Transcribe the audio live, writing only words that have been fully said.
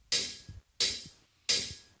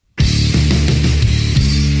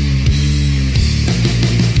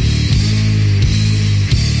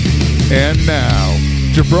And now,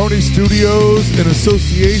 Jabroni Studios, in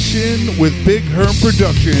association with Big Herm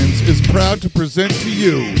Productions, is proud to present to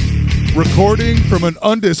you, recording from an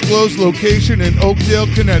undisclosed location in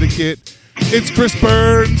Oakdale, Connecticut, it's Chris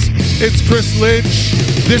Burns, it's Chris Lynch,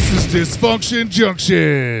 this is Dysfunction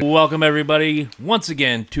Junction. Welcome, everybody, once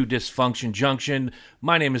again to Dysfunction Junction.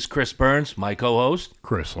 My name is Chris Burns, my co-host,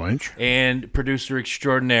 Chris Lynch, and producer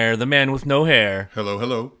extraordinaire, the man with no hair. Hello,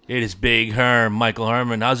 hello. It is Big Herm, Michael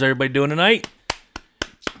Herman. How's everybody doing tonight?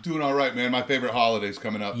 Doing all right, man. My favorite holiday's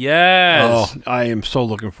coming up. Yes. Oh, I am so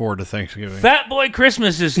looking forward to Thanksgiving. Fat Boy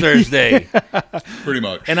Christmas is Thursday. Pretty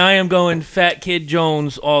much. And I am going Fat Kid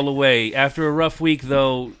Jones all the way. After a rough week,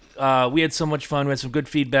 though, we had so much fun. We had some good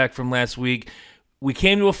feedback from last week. We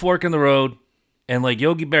came to a fork in the road, and like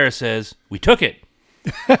Yogi Berra says, we took it.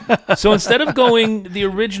 So instead of going the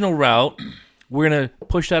original route, we're going to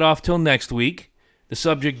push that off till next week. The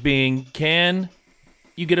subject being, can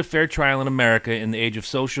you get a fair trial in America in the age of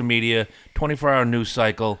social media, 24-hour news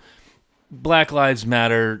cycle, Black Lives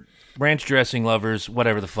Matter, ranch dressing lovers,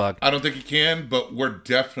 whatever the fuck? I don't think you can, but we're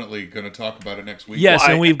definitely going to talk about it next week. Yes,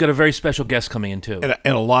 Well, and we've got a very special guest coming in, too.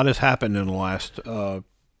 And a lot has happened in the last,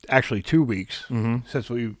 actually 2 weeks since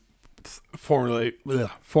we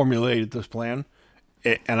formulated this plan.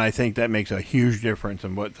 And I think that makes a huge difference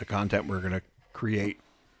in what the content we're going to create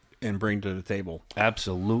and bring to the table.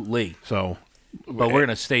 Absolutely. So, But we're going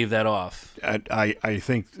to stave that off. I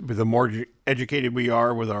think the more educated we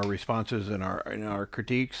are with our responses and our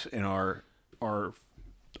critiques and our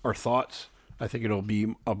thoughts, I think it'll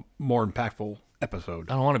be a more impactful episode.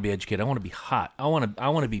 I don't want to be educated. I want to be hot. I want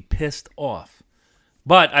to be pissed off.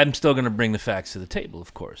 But I'm still going to bring the facts to the table,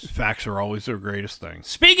 of course. Facts are always the greatest thing.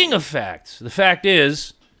 Speaking of facts, the fact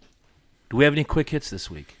is, do we have any quick hits this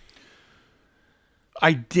week?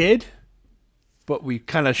 I did, but we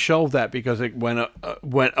kind of shelved that because it went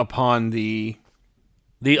upon the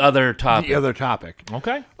other topic. The other topic.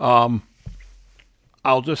 Okay. I'll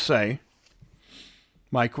just say,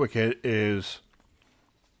 my quick hit is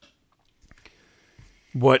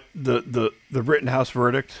what the Rittenhouse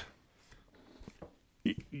verdict.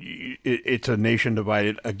 It's a nation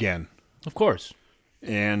divided again. Of course.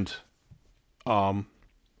 And you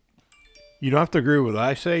don't have to agree with what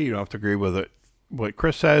I say. You don't have to agree with what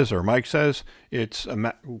Chris says or Mike says. It's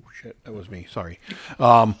a oh shit, that was me. Sorry.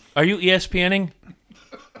 Are you ESPNing?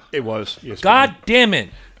 It was. Yes. God damn it!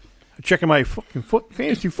 Checking my fucking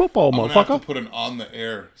fantasy football, I'm motherfucker. going to have to put an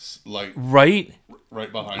on-the-air light Right.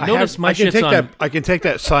 right behind I you. noticed my shit's on. I can take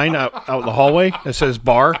that sign out in the hallway that says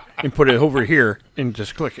bar and put it over here and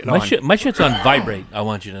just click it on. My shit's on vibrate. I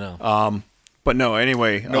want you to know. But no,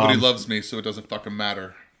 anyway. Nobody loves me, so it doesn't fucking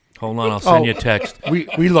matter. Hold on, I'll send you a text.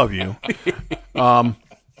 We love you. But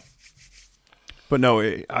no,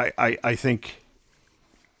 I think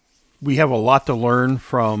we have a lot to learn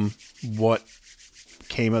from what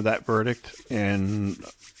came of that verdict, and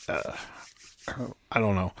I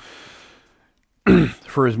don't know.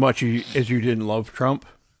 For as much as you didn't love Trump,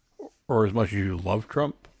 or as much as you love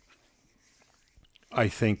Trump, I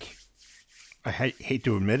think, I hate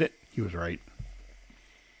to admit it, he was right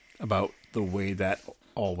about the way that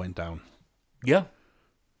all went down. Yeah.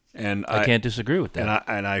 And I can't disagree with that.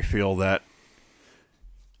 And I feel that,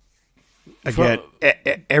 again,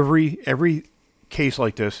 every case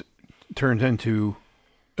like this turns into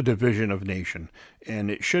a division of nation, and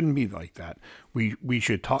it shouldn't be like that. We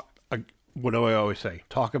should talk. What do I always say?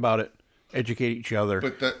 Talk about it, educate each other.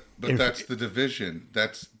 But that's the division.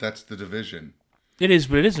 That's the division. It is,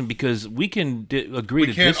 but it isn't, because we can agree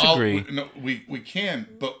to disagree. We can,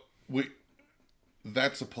 but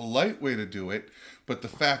that's a polite way to do it. But the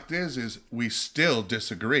fact is we still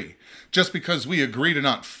disagree. Just because we agree to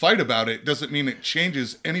not fight about it doesn't mean it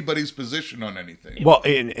changes anybody's position on anything. Well,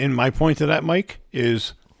 and my point to that, Mike,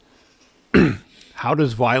 is how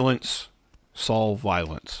does violence solve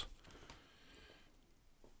violence?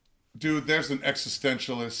 Dude, there's an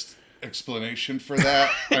existentialist explanation for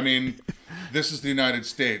that. I mean, this is the United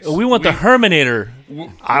States. We want the Herminator.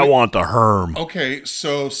 I want the Herm. Okay,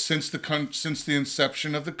 so since the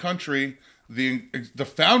inception of the country, the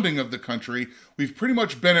founding of the country, we've pretty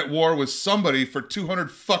much been at war with somebody for 200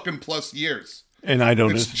 fucking plus years. And I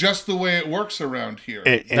don't. It's just the way it works around here.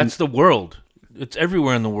 And That's the world. It's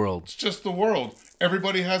everywhere in the world. It's just the world.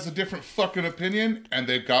 Everybody has a different fucking opinion, and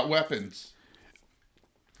they've got weapons.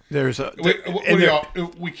 there's a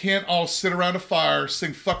We can't all sit around a fire,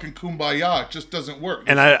 sing fucking Kumbaya. It just doesn't work.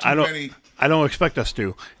 And There's I don't expect us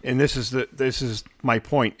to. And this is my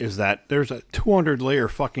point, is that there's a 200 layer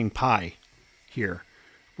fucking pie here,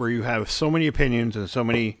 where you have so many opinions and so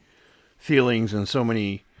many feelings and so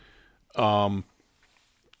many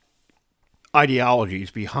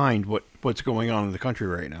ideologies behind what's going on in the country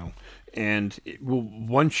right now. And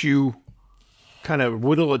once you kind of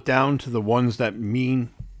whittle it down to the ones that mean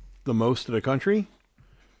the most to the country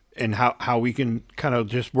and how we can kind of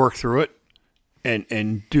just work through it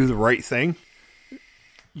and do the right thing,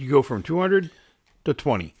 you go from 200 to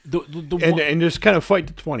 20 and just kind of fight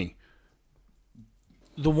to 20.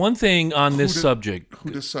 The one thing on this subject... Who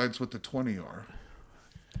decides what the 20 are?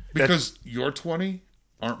 Because your 20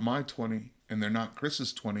 aren't my 20, and they're not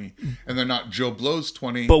Chris's 20, and they're not Joe Blow's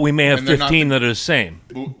 20. But we may have 15 that are the same.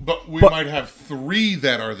 But we might have 3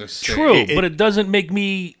 that are the same. True, but it doesn't make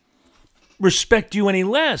me respect you any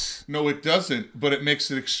less. No, it doesn't, but it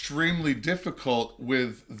makes it extremely difficult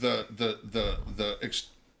with the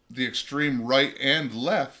extreme right and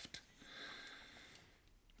left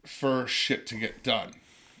for shit to get done.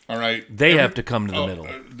 All right, they have to come to the middle.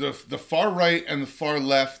 The far right and the far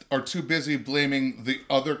left are too busy blaming the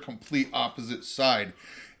other complete opposite side.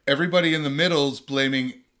 Everybody in the middle's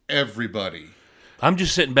blaming everybody. I'm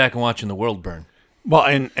just sitting back and watching the world burn. Well,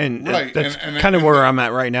 and right. that's kind of where I'm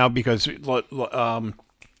at right now because who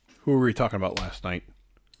were we talking about last night?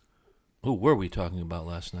 Who were we talking about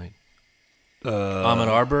last night? Ahmaud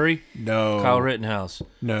Arbery? No. Kyle Rittenhouse?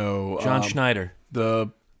 No. John Schneider?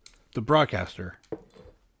 The broadcaster.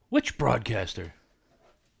 Which broadcaster?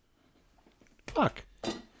 Fuck.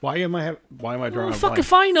 Why am I drawing a fuck blank?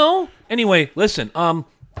 if I know. Anyway, listen.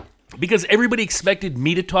 Because everybody expected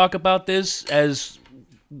me to talk about this as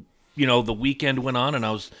the weekend went on,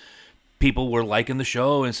 and people were liking the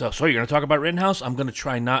show and stuff. So you're going to talk about Rittenhouse? I'm going to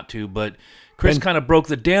try not to, but Chris kind of broke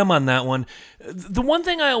the dam on that one. The one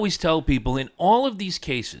thing I always tell people in all of these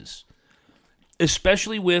cases,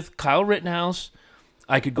 especially with Kyle Rittenhouse,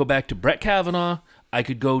 I could go back to Brett Kavanaugh. I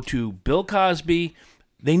could go to Bill Cosby.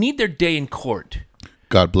 They need their day in court.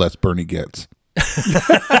 God bless Bernie Getz.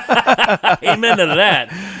 Amen to that.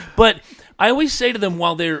 But I always say to them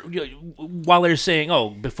while they're saying,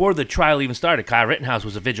 oh, before the trial even started, Kyle Rittenhouse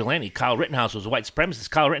was a vigilante. Kyle Rittenhouse was a white supremacist.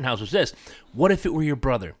 Kyle Rittenhouse was this. What if it were your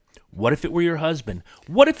brother? What if it were your husband?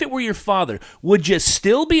 What if it were your father? Would you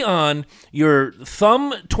still be on your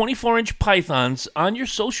thumb 24-inch pythons on your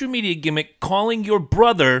social media gimmick calling your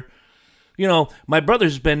brother... my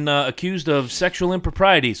brother's been accused of sexual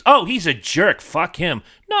improprieties. Oh, he's a jerk. Fuck him.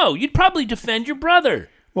 No, you'd probably defend your brother.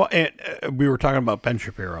 Well, and we were talking about Ben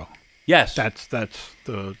Shapiro. Yes. That's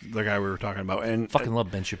the guy we were talking about. And fucking love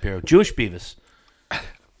Ben Shapiro. Jewish Beavis.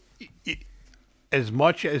 As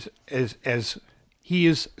much as he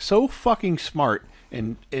is so fucking smart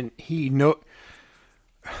and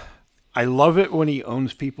I love it when he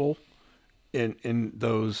owns people in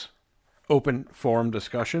those open forum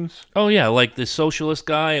discussions. Oh yeah, like the socialist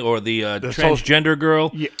guy or the transgender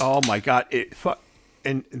girl. Yeah, oh my god!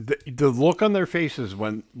 And the look on their faces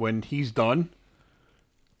when he's done,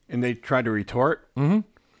 and they try to retort. Mm-hmm.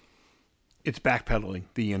 It's backpedaling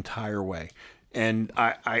the entire way, and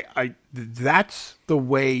I that's the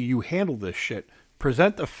way you handle this shit.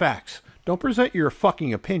 Present the facts. Don't present your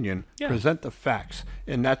fucking opinion. Yeah. Present the facts,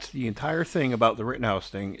 and that's the entire thing about the Rittenhouse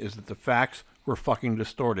thing is that the facts were fucking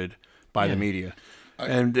distorted by the media.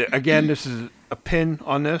 And again, this is a pin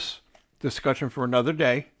on this discussion for another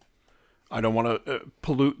day. I don't want to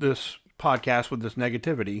pollute this podcast with this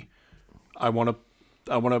negativity. I want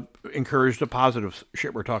to encourage the positive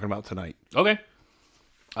shit we're talking about tonight. Okay.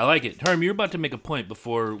 I like it. Herm, you're about to make a point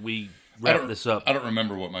before we wrap this up. I don't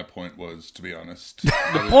remember what my point was, to be honest.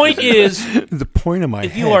 The point is... the point of my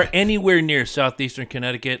If you are anywhere near southeastern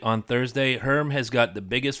Connecticut on Thursday, Herm has got the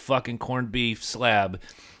biggest fucking corned beef slab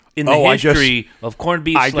in the history of corned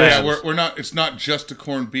beef slabs. Yeah, we're not. It's not just a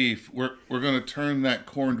corned beef. We're going to turn that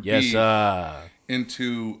corned beef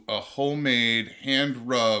into a homemade, hand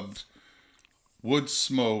rubbed, wood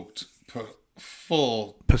smoked,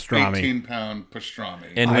 full pastrami, 18-pound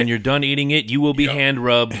pastrami. And when you're done eating it, you will be hand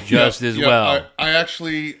rubbed just as well. I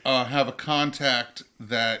actually have a contact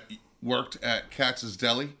that worked at Katz's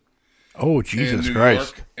Deli. Oh, Jesus in New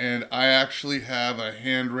Christ. York, and I actually have a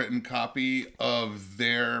handwritten copy of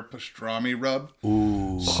their pastrami rub.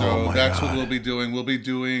 Ooh. So that's what we'll be doing. We'll be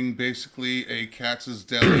doing basically a Katz's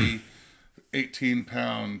Deli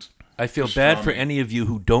 18-pound I feel bad for any of you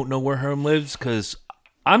who don't know where Herm lives, because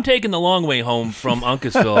I'm taking the long way home from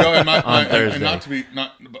Uncasville on Thursday.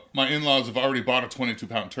 My in-laws have already bought a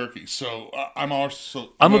 22-pound turkey, so I'm going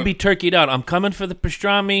to be turkeyed out. I'm coming for the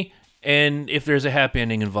pastrami. And if there's a happy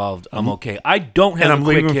ending involved, I'm okay. I don't have a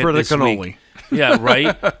quick hit this week. Yeah,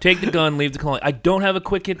 right? Take the gun, leave the calling. I don't have a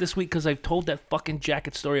quick hit this week because I've told that fucking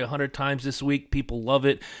jacket story 100 times this week. People love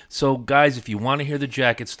it. So, guys, if you want to hear the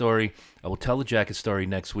jacket story, I will tell the jacket story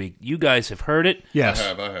next week. You guys have heard it. Yes.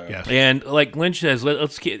 I have. Yes. And like Lynch says,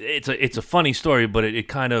 it's a funny story, but it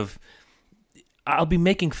kind of... I'll be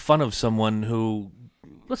making fun of someone who,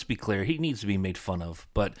 let's be clear, he needs to be made fun of.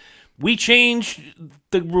 But we changed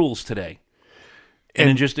the rules today.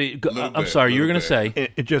 And just, I'm sorry, you were going to say.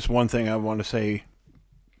 It just one thing I want to say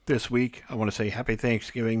this week. I want to say Happy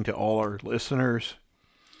Thanksgiving to all our listeners,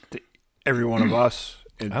 to every one of us.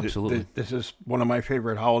 Absolutely. This is one of my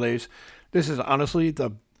favorite holidays. This is honestly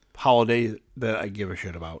the holiday that I give a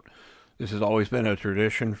shit about. This has always been a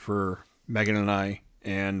tradition for Megan and I,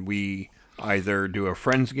 and we either do a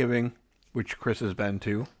Friendsgiving, which Chris has been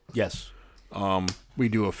to. Yes. We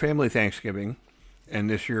do a family Thanksgiving. And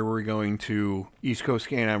this year we're going to East Coast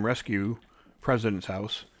Canine Rescue President's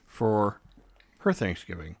house for her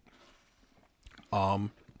Thanksgiving.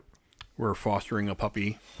 We're fostering a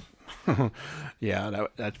puppy. Yeah,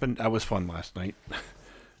 that was fun last night.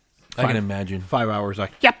 I can imagine. 5 hours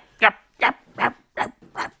like yep.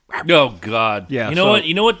 Oh God. Yeah. You know what?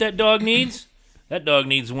 You know what that dog needs? That dog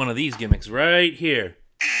needs one of these gimmicks right here.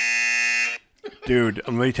 Dude,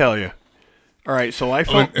 let me tell you. All right, so I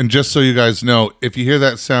felt... And just so you guys know, if you hear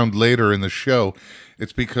that sound later in the show,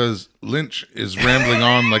 it's because Lynch is rambling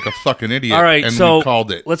on like a fucking idiot. All right, and so we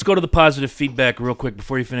called it. Let's go to the positive feedback real quick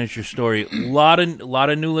before you finish your story. A lot of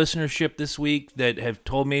new listenership this week that have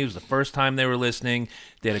told me it was the first time they were listening.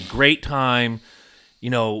 They had a great time.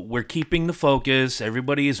 You know, we're keeping the focus.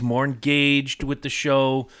 Everybody is more engaged with the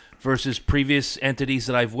show versus previous entities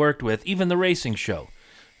that I've worked with, even the racing show.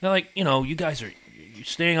 They're like, you know, you guys are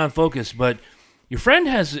staying on focus, but your friend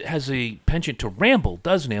has a penchant to ramble,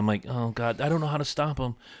 doesn't he? I'm like, oh God, I don't know how to stop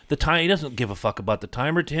him. The time, he doesn't give a fuck about the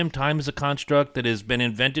timer. To him, time is a construct that has been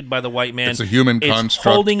invented by the white man. It's a human construct.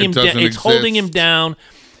 Holding him it doesn't it's exist. holding him down.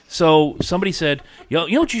 So somebody said, you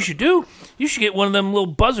know what you should do? You should get one of them little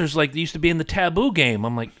buzzers like they used to be in the Taboo game.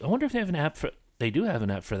 I'm like, I wonder if they have an app for. They do have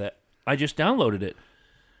an app for that. I just downloaded it.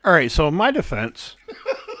 All right, so in my defense,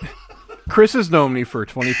 Chris has known me for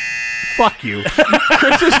 20... Fuck you.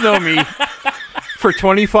 Chris has known me for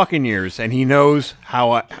 20 fucking years, and he knows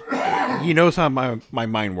how my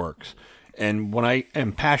mind works. And when I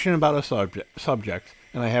am passionate about a subject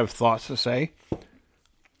and I have thoughts to say,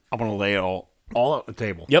 I'm going to lay it all out the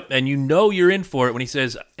table. Yep, and you know you're in for it when he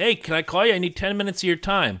says, hey, can I call you? I need 10 minutes of your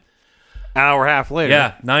time. An hour and a half later.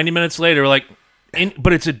 Yeah, 90 minutes later, we're like,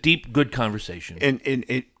 but it's a deep, good conversation. And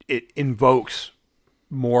it invokes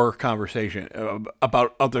more conversation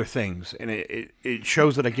about other things, and it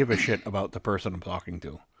shows that I give a shit about the person I'm talking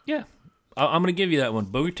to. Yeah, I'm going to give you that one.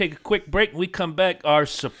 But we take a quick break, and we come back. Our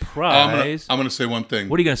surprise. I'm going to say one thing.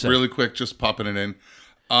 What are you going to say? Really quick, just popping it in.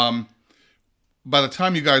 By the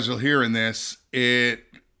time you guys are hearing this, if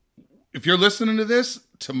you're listening to this,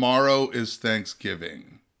 tomorrow is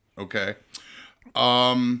Thanksgiving. Okay?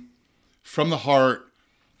 From the heart,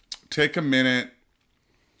 take a minute.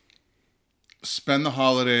 Spend the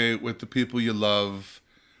holiday with the people you love.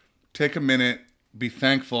 Take a minute. Be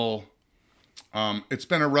thankful. It's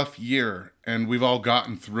been a rough year, and we've all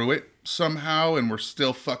gotten through it somehow, and we're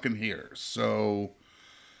still fucking here. So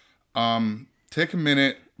take a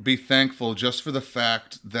minute. Be thankful just for the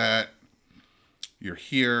fact that you're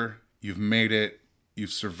here. You've made it.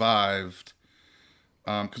 You've survived.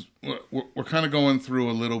 Because we're kind of going through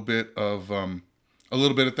a little bit at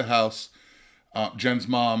the house. Jen's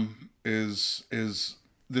mom is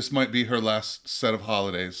this might be her last set of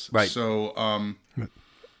holidays. Right. So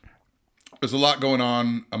there's a lot going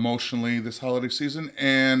on emotionally this holiday season,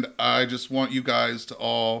 and I just want you guys to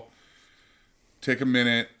all take a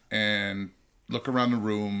minute and look around the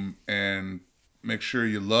room and make sure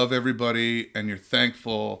you love everybody and you're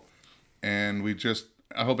thankful, and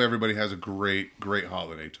I hope everybody has a great, great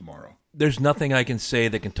holiday tomorrow. There's nothing I can say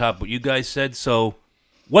that can top what you guys said, so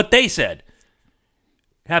what they said.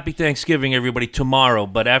 Happy Thanksgiving, everybody, tomorrow.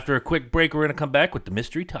 But after a quick break, we're going to come back with the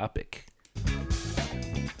mystery topic.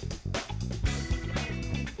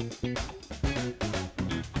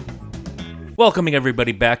 Welcoming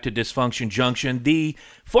everybody back to Dysfunction Junction, the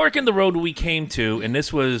fork in the road we came to, and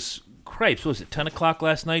this was, cripes, was it 10 o'clock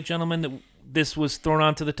last night, gentlemen, that this was thrown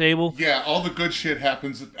onto the table? Yeah, all the good shit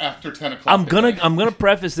happens after 10 o'clock. I'm gonna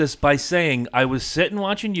preface this by saying I was sitting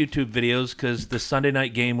watching YouTube videos because the Sunday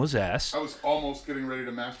night game was ass. I was almost getting ready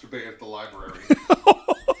to masturbate at the library.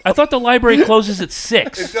 I thought the library closes at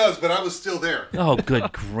 6. It does, but I was still there. Oh,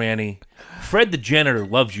 good granny. Fred the janitor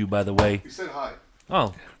loves you, by the way. He said hi.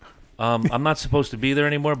 Oh, I'm not supposed to be there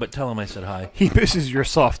anymore, but tell him I said hi. He misses your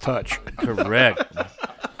soft touch. Correct.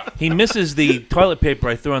 He misses the toilet paper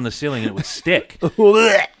I threw on the ceiling and it would stick.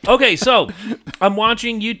 Okay, so I'm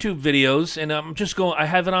watching YouTube videos and I'm just going, I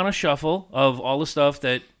have it on a shuffle of all the stuff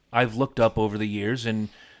that I've looked up over the years, and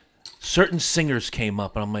certain singers came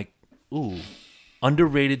up and I'm like, ooh,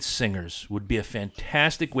 underrated singers would be a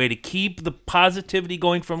fantastic way to keep the positivity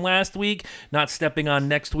going from last week, not stepping on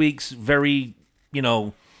next week's very,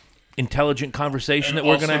 intelligent conversation that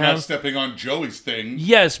we're going to have. Not stepping on Joey's thing.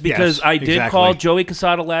 Yes, because Yes, I did exactly. call Joey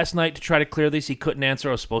Casada last night to try to clear this. He couldn't answer.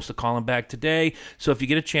 I was supposed to call him back today. So if you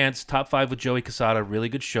get a chance, Top 5 with Joey Casada, really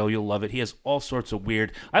good show. You'll love it. He has all sorts of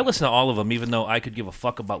weird... I listen to all of them, even though I could give a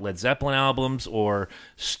fuck about Led Zeppelin albums or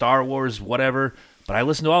Star Wars, whatever. But I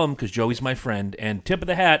listen to all of them because Joey's my friend. And tip of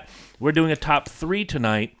the hat, we're doing a top 3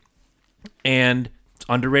 tonight, and it's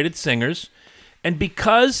underrated singers. And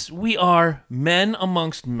because we are men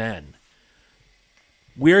amongst men,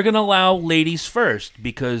 we're going to allow ladies first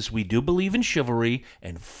because we do believe in chivalry,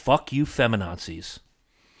 and fuck you feminazis.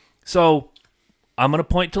 So I'm going to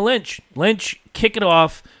point to Lynch. Lynch, kick it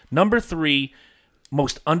off. Number 3,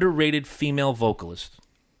 most underrated female vocalist.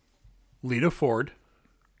 Lita Ford.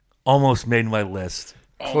 Almost made my list.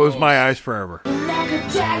 Close My Eyes Forever. Like a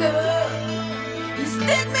dagger, you stick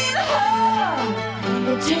me in the heart.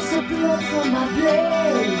 It takes the blood from my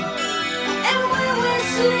blade. And when we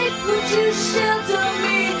sleep, would you shelter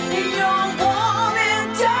me in your warm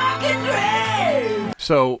and dark and grave?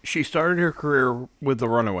 So she started her career with the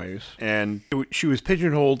Runaways, and she was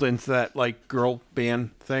pigeonholed into that girl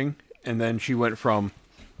band thing, and then she went from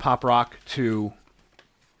pop rock to,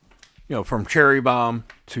 from Cherry Bomb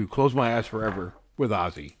to Close My Eyes Forever with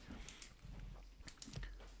Ozzy.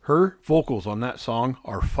 Her vocals on that song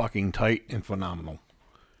are fucking tight and phenomenal.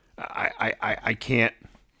 I can't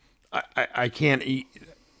eat.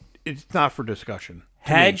 It's not for discussion.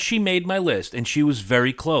 Had she made my list, and she was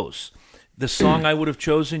very close, the song I would have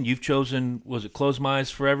chosen, you've chosen, was it Close My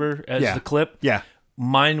Eyes Forever as Yeah. the clip? Yeah.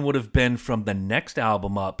 Mine would have been from the next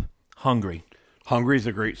album up, Hungry. Hungry is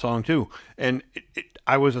a great song too, and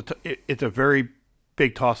it's a very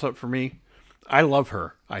big toss up for me. I love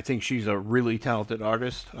her. I think she's a really talented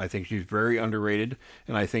artist. I think she's very underrated,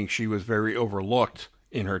 and I think she was very overlooked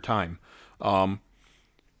in her time.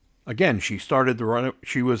 Again, she started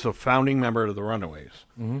she was a founding member of the Runaways,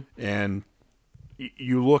 and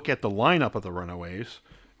you look at the lineup of the Runaways.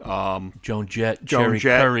 Joan Jett, Joan Cherry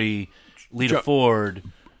Jett, Curry, Lita Ford.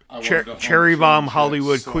 I wanted to Cherry hum Bomb, Joan Jett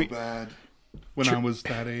Hollywood so Queen. bad when I was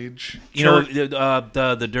that age. You know,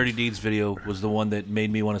 the Dirty Deeds video was the one that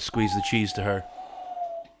made me want to squeeze the cheese to her.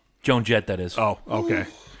 Joan Jett, that is. Oh, okay.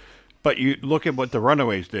 But you look at what the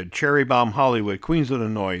Runaways did. Cherry Bomb Hollywood, Queens of the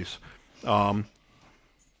Noise, and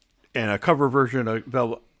a cover version of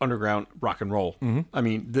Velvet Underground Rock and Roll. Mm-hmm. I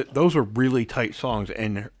mean, those are really tight songs,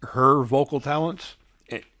 and her vocal talents,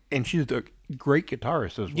 and she's a great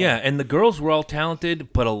guitarist as well. Yeah, and the girls were all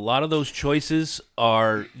talented, but a lot of those choices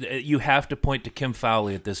are, you have to point to Kim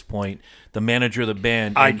Fowley at this point, the manager of the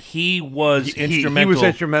band, and he was instrumental. He was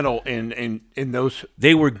instrumental in those.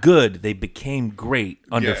 They were good. They became great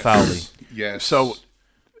under Fowley. Yes. So,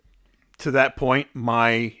 to that point,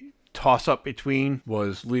 my toss-up between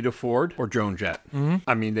was Lita Ford or Joan Jett. Mm-hmm.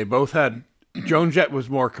 I mean, they both had... Joan Jett was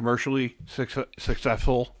more commercially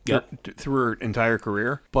successful through her entire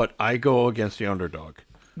career, but I go against the underdog.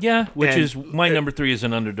 Yeah, which is my number 3 is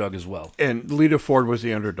an underdog as well. And Lita Ford was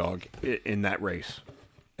the underdog in that race.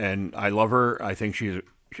 And I love her. I think she's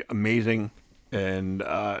amazing. And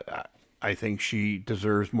I think she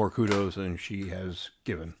deserves more kudos than she has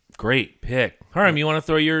given. Great pick. Harm, you want to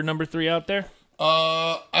throw your number 3 out there?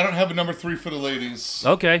 I don't have a number 3 for the ladies.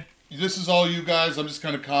 Okay. This is all you guys. I'm just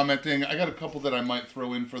kind of commenting. I got a couple that I might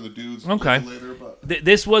throw in for the dudes Okay. later. But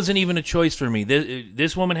This wasn't even a choice for me.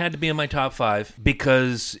 This woman had to be in my top 5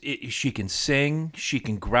 because she can sing, she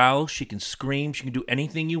can growl, she can scream, she can do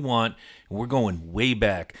anything you want. And we're going way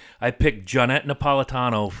back. I picked Jonette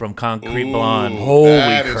Napolitano from Concrete Blonde. Holy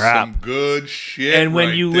that is crap. some good shit. And when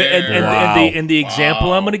right you there. and the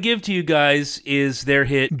example I'm going to give to you guys is their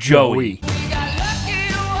hit Joey. We got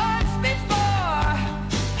lucky once before,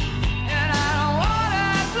 and I don't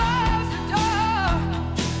wanna close the door.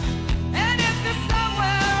 And if you're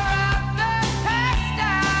somewhere out there, passed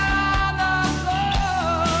out on the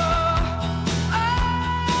floor, oh,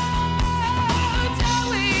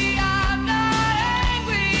 Joey, I'm not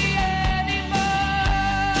angry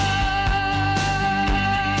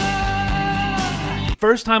anymore.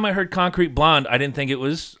 First time I heard Concrete Blonde, I didn't think it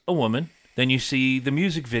was a woman. Then you see the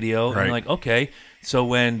music video, and Right. you're like, okay. So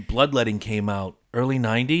when Bloodletting came out, early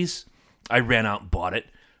 90s, I ran out and bought it.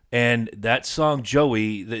 And that song,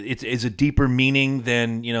 Joey, it's a deeper meaning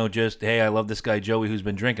than, just, hey, I love this guy Joey who's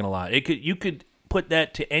been drinking a lot. You could put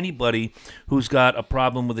that to anybody who's got a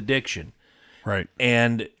problem with addiction. Right.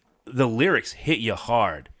 And the lyrics hit you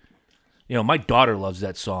hard. My daughter loves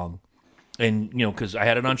that song. And, because I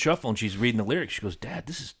had it on shuffle and she's reading the lyrics. She goes, Dad,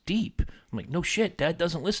 this is deep. I'm like, no shit, Dad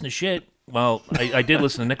doesn't listen to shit. Well, I did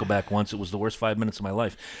listen to Nickelback once. It was the worst 5 minutes of my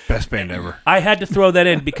life. Best band ever. I had to throw that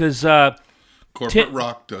in because... Corporate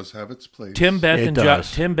rock does have its place. Tim Beth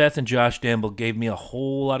and Josh Damble gave me a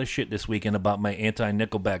whole lot of shit this weekend about my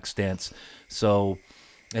anti-Nickelback stance. So,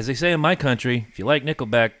 as they say in my country, if you like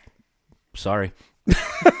Nickelback, sorry.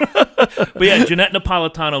 But yeah, Jeanette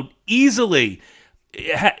Napolitano easily.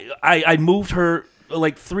 I moved her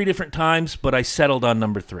like 3 different times, but I settled on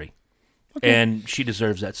number 3, and she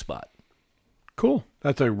deserves that spot. Cool.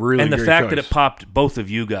 That's a really and the great fact choice. that it popped both of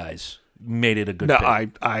you guys made it a good pick.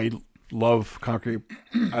 I love Concrete.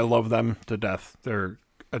 I love them to death. They're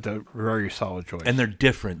a very solid choice. And they're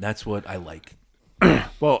different. That's what I like.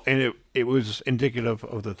 Well, and it was indicative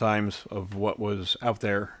of the times of what was out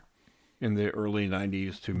there in the early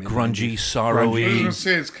 90s to mid-90s. Grungy, I was sorrowy. going to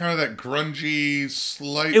say, it's kind of that grungy,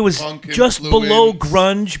 slight It was punk just influence. below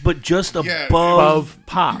grunge, but just above. Above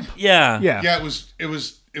pop. Yeah. Yeah. Yeah, it was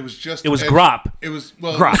just... It was edgy. grop. It was,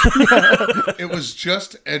 well... Grop. It was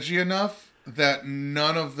just edgy enough that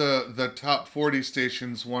none of the top 40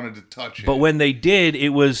 stations wanted to touch it. But when they did,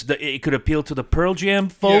 it could appeal to the Pearl Jam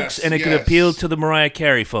folks, Yes, and it could yes. appeal to the Mariah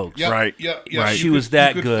Carey folks. Yep, Right. Yep. Right. She was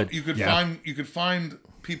that good. You could find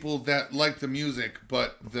people that like the music,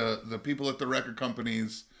 but the people at the record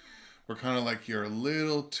companies were kind of like, you're a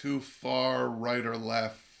little too far right or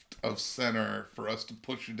left of center for us to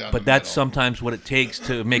push you down. But that's sometimes what it takes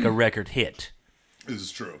to make a record hit. This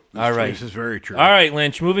is true. All right. This is very true. All right,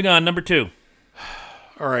 Lynch. Moving on. Number 2.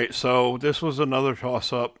 All right, so this was another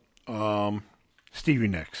toss-up. Stevie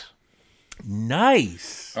Nicks.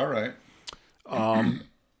 Nice. All right.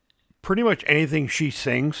 Pretty much anything she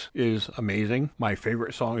sings is amazing. My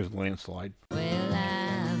favorite song is Landslide. Well,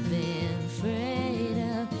 I've been afraid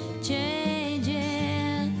of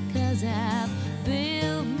changing, 'cause I've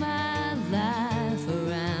built my life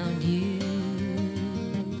around you.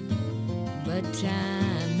 But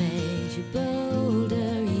time makes you bolder,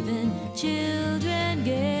 even children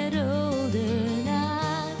get older, and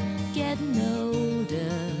I'm getting older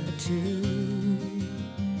too.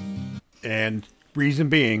 And reason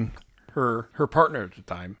being, her partner at the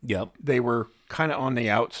time, Yep. they were kind of on the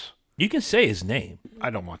outs. You can say his name. I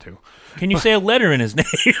don't want to. Can you say a letter in his name?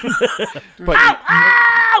 But,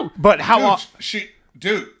 but how...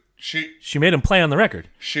 She made him play on the record.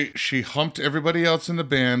 She humped everybody else in the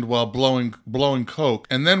band while blowing coke,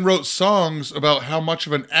 and then wrote songs about how much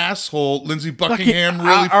of an asshole Lindsey Buckingham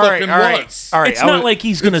really fucking was. All right, It's not like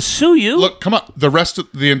he's going to sue you. Look, come on.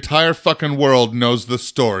 The entire fucking world knows the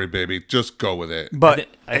story, baby. Just go with it. But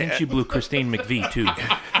I think she blew Christine McVie, too.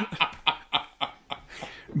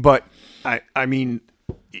 But I mean,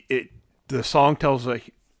 the song tells a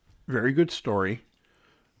very good story.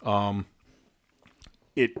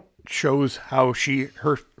 It shows how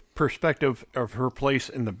her perspective of her place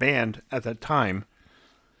in the band at that time,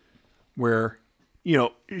 where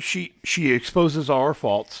she exposes all her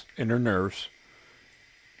faults and her nerves,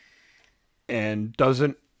 and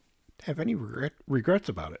doesn't have any regrets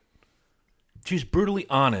about it. She's brutally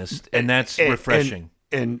honest, and that's refreshing.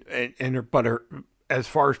 But her, as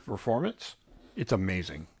far as performance, it's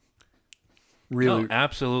amazing. Really,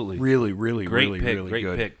 absolutely. really, really, Great really, pick. really Great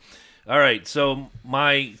good. pick. All right, so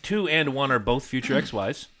my 2 and 1 are both future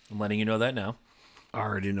ex-wives. I'm letting you know that now. I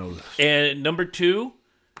already know this. And number 2,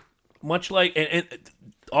 much like, and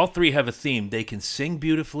all 3 have a theme. They can sing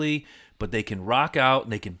beautifully, but they can rock out,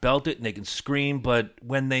 and they can belt it, and they can scream. But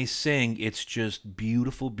when they sing, it's just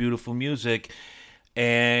beautiful, beautiful music.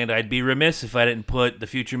 And I'd be remiss if I didn't put the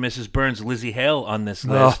future Mrs. Burns, Lizzie Hale, on this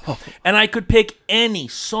list. No. And I could pick any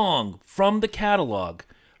song from the catalog,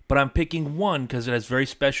 but I'm picking one because it has very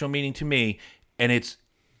special meaning to me, and it's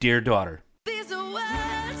Dear Daughter. These are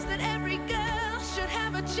words that every girl should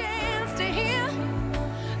have a chance to hear.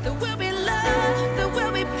 There will be love, there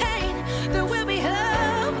will be pain, there will be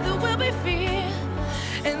hope, there will be fear.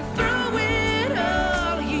 And through it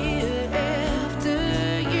all, year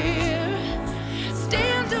after year,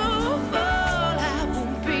 stand or fall, I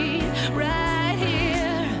won't be right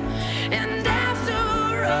here. And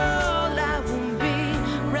after all, I won't be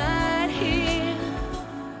right here.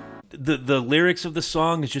 The lyrics of the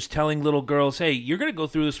song is just telling little girls, hey, you're going to go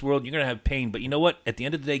through this world, you're going to have pain, but you know what? At the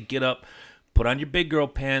end of the day, get up, put on your big girl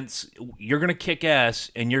pants, you're going to kick ass,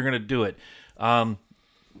 and you're going to do it.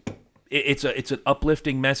 it's an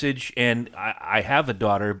uplifting message, and I have a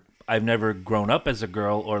daughter. I've never grown up as a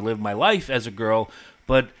girl or lived my life as a girl,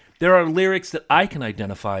 but there are lyrics that I can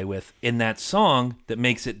identify with in that song that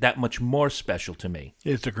makes it that much more special to me.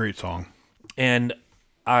 It's a great song. And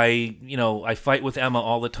I fight with Emma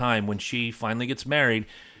all the time when she finally gets married.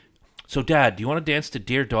 So, Dad, do you want to dance to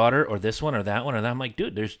Dear Daughter or this one or that one or that? I'm like,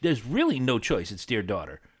 dude, there's really no choice. It's Dear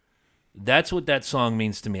Daughter. That's what that song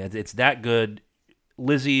means to me. It's that good.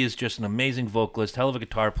 Lizzie is just an amazing vocalist, hell of a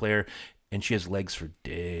guitar player, and she has legs for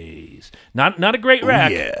days. Not a great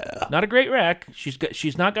rack. Yeah. Not a great rack.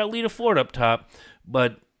 She's not got Lita Ford up top,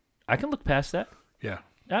 but I can look past that. Yeah.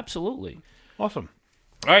 Absolutely. Awesome.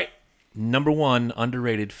 All right. Number 1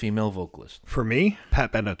 underrated female vocalist. For me,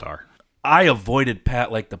 Pat Benatar. I avoided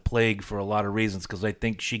Pat like the plague for a lot of reasons because I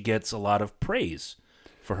think she gets a lot of praise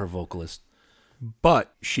for her vocalist.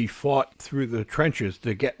 But she fought through the trenches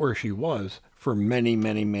to get where she was for many,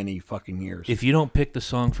 many, many fucking years. If you don't pick the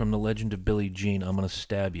song from The Legend of Billie Jean, I'm going to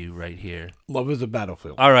stab you right here. Love is a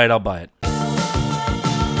Battlefield. All right, I'll buy it.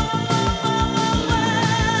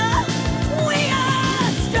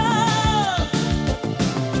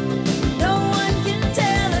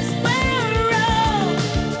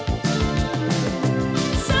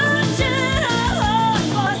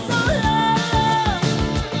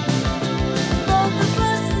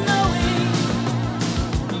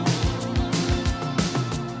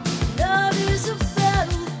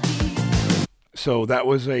 So that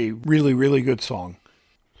was a really, really good song.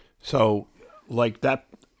 So, like that,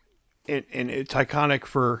 and it's iconic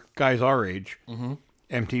for guys our age. Mm-hmm.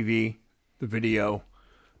 MTV, the video,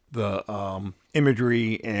 the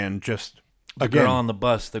imagery, and just The girl on the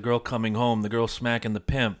bus, the girl coming home, the girl smacking the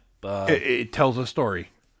pimp. It tells a story.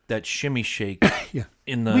 That shimmy shake Yeah.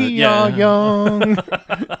 in the We are young.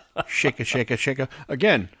 Shaka, shaka, shaka.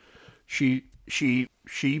 Again, she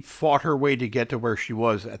fought her way to get to where she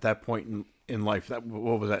was at that point in life. That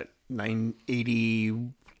what was that?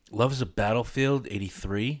 980. Love is a Battlefield,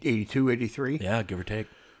 83. 82, 83. Yeah, give or take.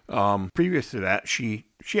 Previous to that, she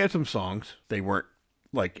had some songs. They weren't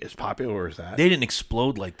like as popular as that. They didn't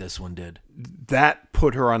explode like this one did. That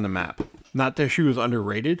put her on the map. Not that she was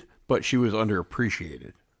underrated, but she was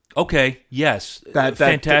underappreciated. Okay, yes.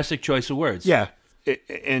 Fantastic choice of words. Yeah.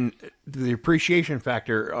 And the appreciation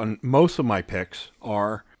factor on most of my picks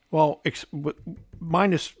are, well,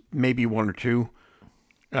 minus maybe one or two.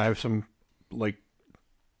 I have some, like,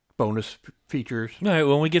 bonus features. All right,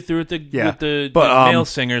 when we get through with the male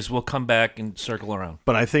singers, we'll come back and circle around.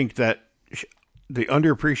 But I think that the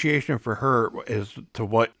underappreciation for her is to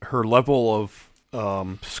what her level of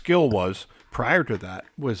skill was prior to that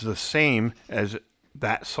was the same as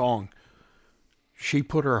that song. She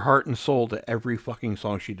put her heart and soul to every fucking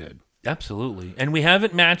song she did. Absolutely. And we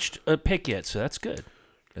haven't matched a pick yet, so that's good.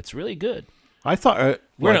 That's really good. I thought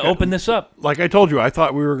we're going to open this up. Like I told you, I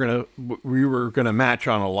thought we were gonna match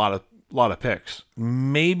on a lot of picks.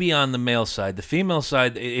 Maybe on the male side. The female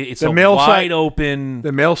side, it's the a male wide side, open.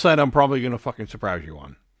 The male side, I'm probably gonna fucking surprise you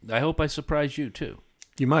on. I hope I surprise you too.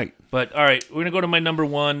 You might. But all right, we're gonna go to my number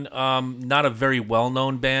one. Not a very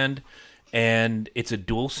well-known band, and it's a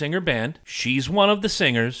dual singer band. She's one of the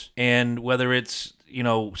singers, and whether it's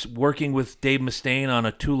working with Dave Mustaine on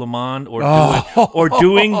a Tout Le Monde or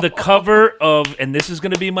doing the cover of, and this is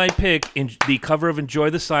going to be my pick, in the cover of Enjoy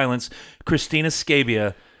the Silence, Christina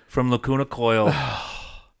Scabia from Lacuna Coil.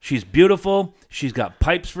 She's beautiful. She's got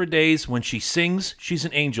pipes for days. When she sings, she's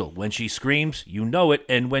an angel. When she screams, you know it.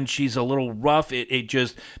 And when she's a little rough, it's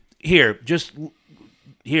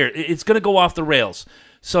going to go off the rails.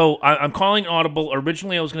 So I'm calling audible.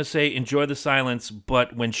 Originally, I was going to say Enjoy the Silence,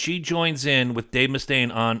 but when she joins in with Dave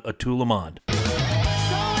Mustaine on a Tout Le Monde.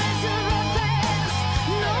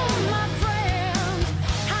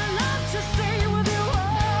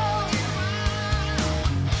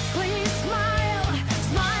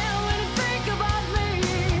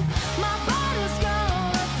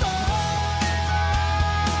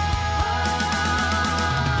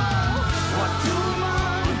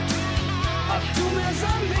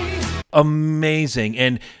 Amazing.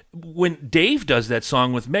 And when Dave does that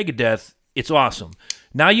song with Megadeth, it's awesome.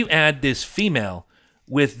 Now you add this female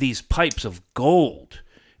with these pipes of gold.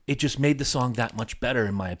 It just made the song that much better,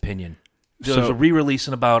 in my opinion. There was a re-release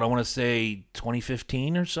in about, I want to say,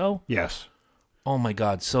 2015 or so. Yes. Oh my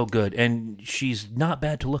God, so good. And she's not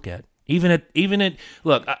bad to look at. Even at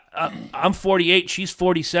look, I'm 48, she's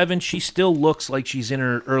 47. She still looks like she's in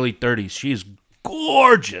her early 30s. She is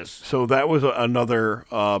gorgeous. So that was another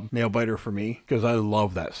nail biter for me because I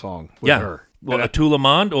love that song with her. Well, a Tout Le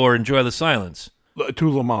Monde or Enjoy the Silence? To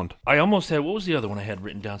Le Monde. I almost had, what was the other one I had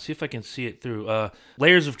written down? See if I can see it through.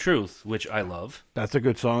 Layers of Truth, which I love. That's a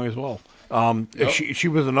good song as well. She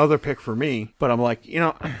was another pick for me, but I'm like,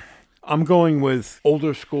 I'm going with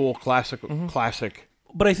older school classic.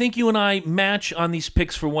 But I think you and I match on these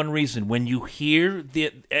picks for one reason. When you hear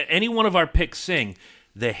any one of our picks sing,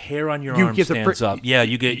 the hair on your arm stands up. Yeah,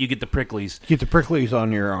 you get the pricklies. Get the pricklies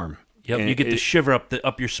on your arm. Yep, and you get the shiver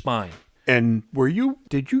up your spine. And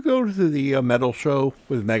did you go to the metal show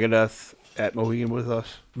with Megadeth at Mohegan with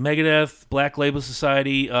us? Megadeth, Black Label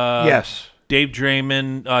Society. Yes. Dave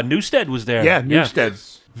Draymond. Newstead was there. Yeah, Newstead.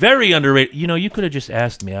 Very underrated. You could have just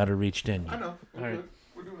asked me. I'd have reached in. I know.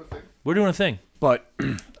 We're doing a thing. But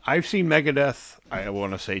I've seen Megadeth, I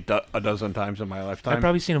want to say a dozen times in my lifetime. I've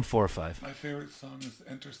probably seen them 4 or 5. My favorite song is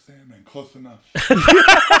Enter Sandman. Close enough.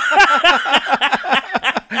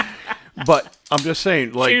 But I'm just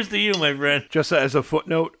saying, like, cheers to you, my friend. Just as a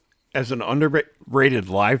footnote, as an underrated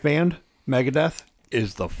live band, Megadeth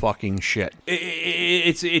is the fucking shit.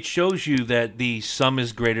 It shows you that the sum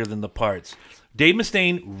is greater than the parts. Dave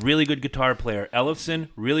Mustaine, really good guitar player. Ellefson,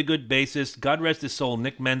 really good bassist. God rest his soul,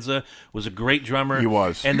 Nick Menza was a great drummer. He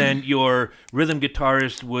was. And then your rhythm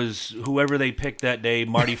guitarist was whoever they picked that day.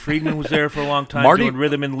 Marty Friedman was there for a long time doing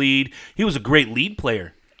rhythm and lead. He was a great lead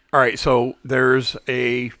player. All right, so there's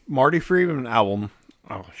a Marty Friedman album.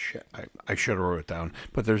 Oh, shit. I should have wrote it down.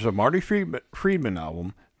 But there's a Marty Friedman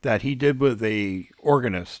album that he did with a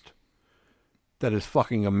organist that is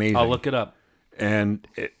fucking amazing. I'll look it up. And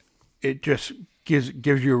it just gives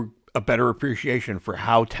you a better appreciation for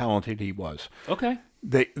how talented he was. Okay.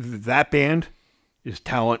 That band is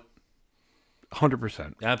talent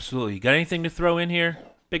 100%. Absolutely. Got anything to throw in here,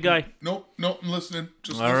 big guy? Nope, I'm listening.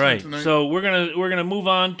 Just all listening right. tonight. So we're gonna move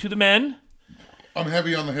on to the men. I'm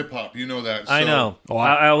heavy on the hip hop. You know that. So. I know. Oh,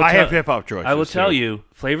 I have hip hop choices. I will tell you,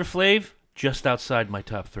 Flavor Flav, just outside my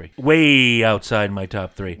top 3. Way outside my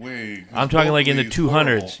top 3. I'm talking like in the 200s.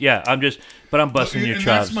 Horrible. Yeah, but I'm busting your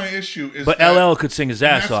chops. That's my issue. But LL could sing his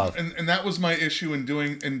ass off. And that was my issue in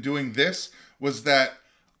doing this was that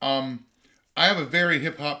I have a very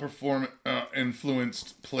hip hop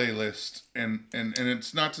influenced playlist, and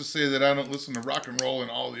it's not to say that I don't listen to rock and roll and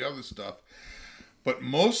all the other stuff. But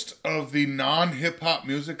most of the non-hip-hop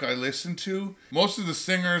music I listen to, most of the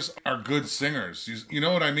singers are good singers. You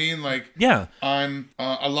know what I mean? Like, yeah. I'm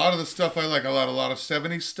a lot of the stuff I like, a lot of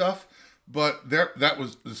 70s stuff. But the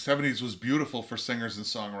 70s was beautiful for singers and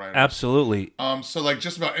songwriters. Absolutely. So like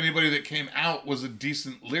just about anybody that came out was a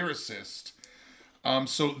decent lyricist.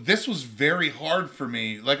 So this was very hard for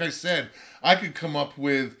me. Like I said, I could come up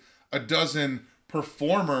with a dozen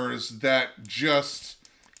performers that just.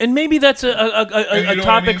 And maybe that's a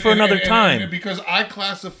topic for another time. Because I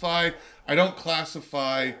don't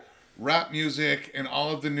classify rap music and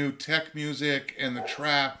all of the new tech music and the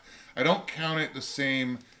trap. I don't count it the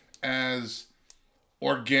same as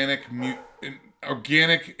organic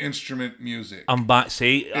instrument music.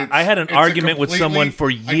 I had an argument with someone for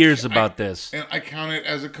years about this. And I count it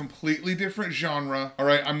as a completely different genre. All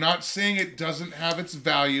right, I'm not saying it doesn't have its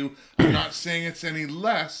value. I'm not saying it's any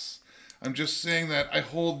less. I'm just saying that I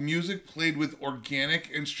hold music played with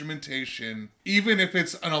organic instrumentation, even if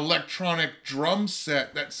it's an electronic drum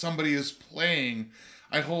set that somebody is playing,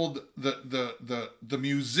 I hold the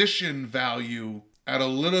musician value at a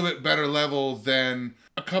little bit better level than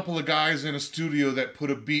a couple of guys in a studio that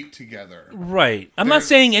put a beat together. Right. I'm not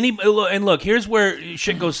saying any... And look, here's where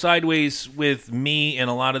shit goes sideways with me and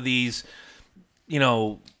a lot of these,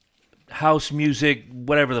 house music,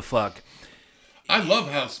 whatever the fuck. I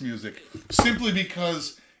love house music simply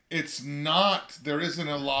because it's a lot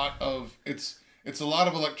of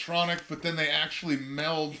electronic, but then they actually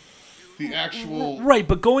meld the actual right.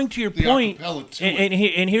 But going to your point,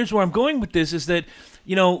 and here's where I'm going with this is that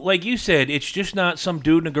like you said, it's just not some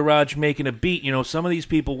dude in a garage making a beat. Some of these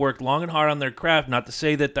people worked long and hard on their craft. Not to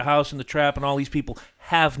say that the house and the trap and all these people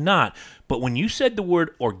have not, but when you said the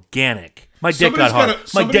word organic, my dick got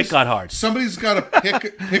hard. Somebody's got to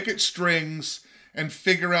pick at strings and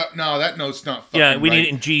figure out, no, that note's not fucking yeah, we right. need it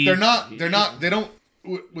in G. They don't,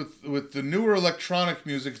 with the newer electronic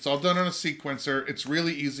music, it's all done on a sequencer. It's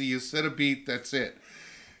really easy. You set a beat, that's it.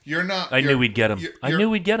 I knew we'd get him.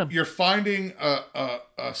 You're finding a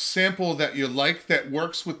sample that you like that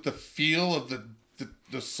works with the feel of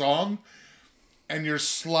the song, and you're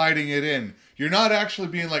sliding it in. You're not actually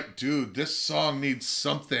being like, dude, this song needs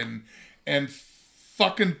something, and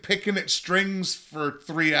fucking picking at strings for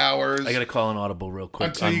 3 hours. I gotta call an audible real quick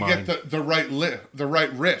until you get the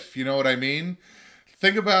right riff. You know what I mean?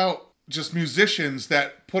 Think about just musicians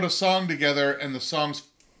that put a song together and the song's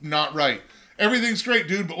not right. Everything's great,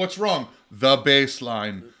 dude, but what's wrong? the bass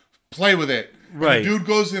line. Play with it. Right. And the dude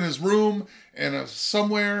goes in his room and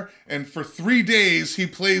somewhere, and for 3 days he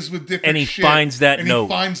plays with different And he shit, finds that and note. he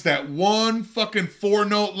finds that one fucking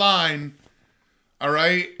 4-note line. All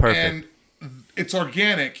right? Perfect. And it's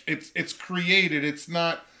organic. It's created. It's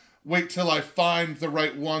not wait till I find the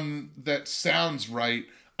right one that sounds right.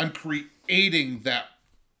 I'm creating that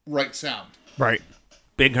right sound. Right.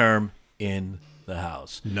 Big Herm in the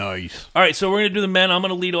house. Nice. All right, so we're going to do the men. I'm going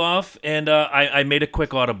to lead off, and I made a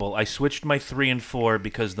quick audible. I switched my 3 and 4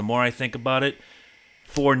 because the more I think about it,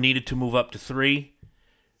 4 needed to move up to 3.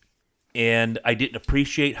 And I didn't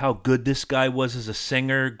appreciate how good this guy was as a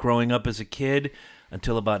singer growing up as a kid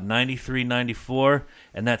until about 93, 94,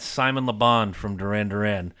 and that's Simon Le Bon from Duran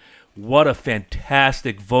Duran. What a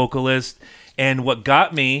fantastic vocalist. And what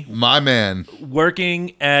got me My man.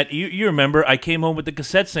 working at, you remember, I came home with the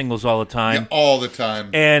cassette singles all the time. Yeah, all the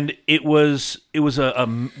time. And it was a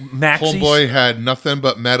maxi. Homeboy had nothing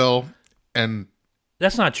but metal and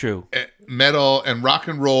That's not true. rock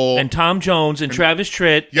and roll. And Tom Jones and Travis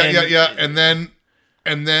Tritt. Yeah.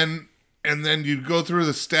 And then you'd go through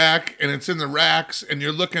the stack and it's in the racks and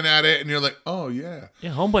you're looking at it and you're like, oh yeah.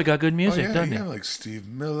 Yeah, Homeboy got good music, doesn't he? Like Steve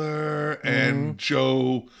Miller and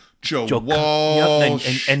Joe Joe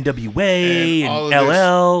Walsh. and NWA all and of this-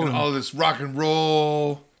 LL. and all this rock and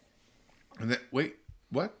roll. And then, wait,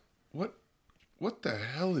 what the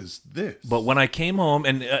hell is this? But when I came home,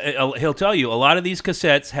 and he'll tell you, a lot of these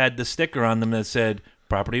cassettes had the sticker on them that said,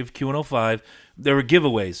 property of Q105. There were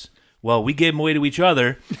giveaways. Well, we gave them away to each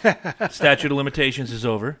other. Statute of limitations is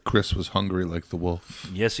over. Chris was hungry like the wolf.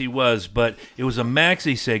 Yes, he was. But it was a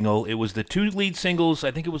maxi single. It was the 2 lead singles.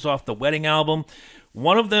 I think it was off the Wedding album.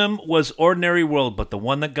 One of them was Ordinary World, but the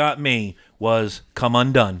one that got me was Come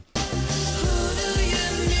Undone.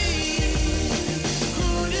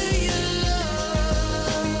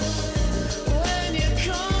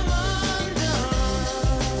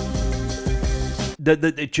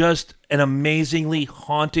 Just an amazingly,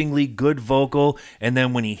 hauntingly good vocal, and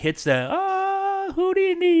then when he hits that, who do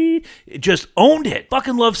you need? It just owned it.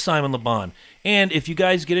 Fucking love Simon Le Bon. And if you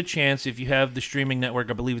guys get a chance, if you have the streaming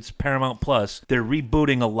network, I believe it's Paramount Plus, they're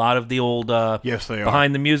rebooting a lot of the old Yes, they are.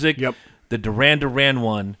 Behind the Music. Yep. The Duran Duran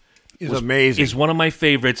one Is amazing. is one of my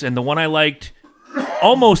favorites, and the one I liked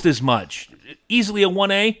almost as much. Easily a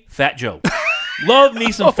 1A, Fat Joe. Love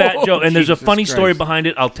me some Fat Joe. And there's a Jesus funny story Christ. behind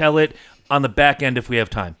it. I'll tell it on the back end if we have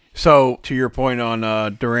time. So, to your point on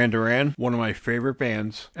Duran Duran, one of my favorite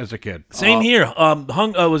bands as a kid. Same here.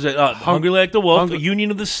 Hungry Like the Wolf, Union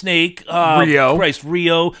of the Snake,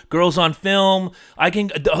 Rio, Girls on Film.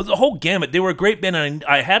 The whole gamut. They were a great band, and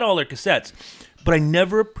I had all their cassettes. But I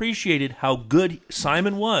never appreciated how good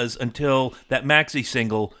Simon was until that maxi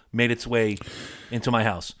single made its way into my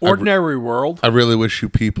house. Ordinary World. I really wish you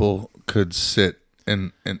people could sit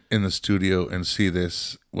in the studio and see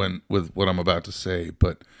this with what I'm about to say,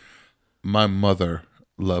 but my mother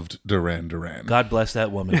loved Duran Duran. God bless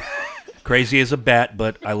that woman. Crazy as a bat,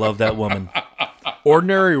 but I love that woman.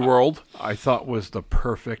 Ordinary World, I thought was the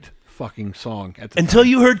perfect fucking song at the Until time.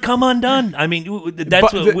 you heard "Come Undone." I mean,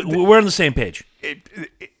 we're on the same page.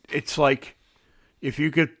 It's like if you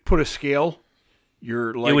could put a scale,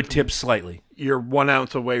 you're like It would tip slightly. you're 1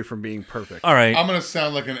 ounce away from being perfect. All right. I'm gonna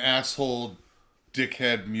sound like an asshole,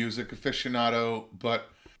 dickhead music aficionado, but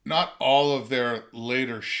not all of their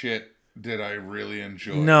later shit did I really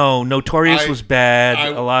enjoy. No, Notorious was bad. I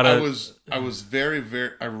was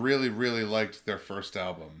I really, really liked their first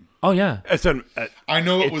album. Oh yeah. I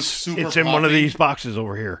know it was super. It's in one of poppy, these boxes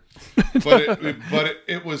over here. but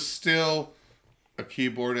it was still a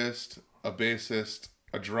keyboardist, a bassist,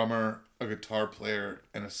 a drummer, a guitar player,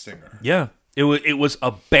 and a singer. Yeah. It was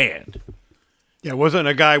a band. Yeah, it wasn't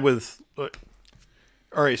a guy with.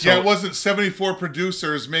 All right, so Yeah, it wasn't 74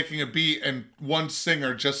 producers making a beat and one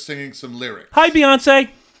singer just singing some lyrics. Hi, Beyonce.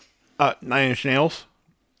 9 Inch Nails.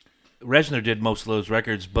 Reznor did most of those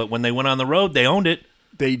records, but when they went on the road, they owned it.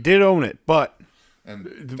 They did own it, but And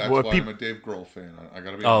that's What why peop- I'm a Dave Grohl fan. I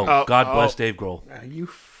gotta be Oh, honest. God bless Dave Grohl. you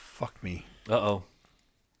fuck me. Uh-oh.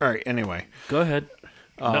 All right, anyway. Go ahead.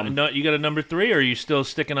 No, you got a number 3, or are you still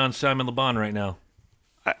sticking on Simon Le Bon right now?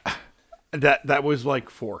 That was like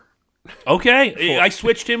 4. Okay. I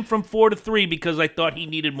switched him from 4 to 3 because I thought he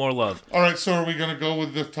needed more love. All right, so are we gonna go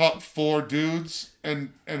with the top 4 dudes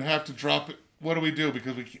and have to drop it? What do we do?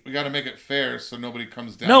 Because we got to make it fair so nobody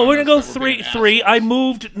comes down. No, on we're going to us go that we're being 3. I assholes.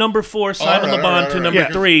 moved number 4, Simon All Le right, Bon, all right, to all right. number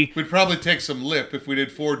Yeah. 3. We'd probably take some lip if we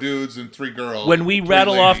did 4 dudes and 3 girls. When we 3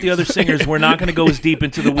 rattle off the other ladies. singers, we're not going to go as deep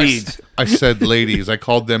into the weeds. I said ladies. I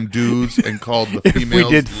called them dudes and called the If we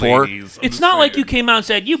females did 4. ladies. I'm It's just not like saying. you came out and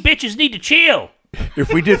said, "You bitches need to chill."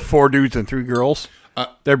 If we did 4 dudes and 3 girls,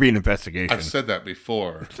 there'd be an investigation. I've said that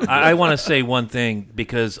before. I want to say one thing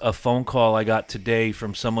because a phone call I got today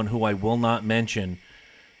from someone who I will not mention,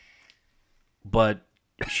 but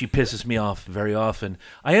she pisses me off very often.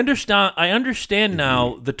 I understand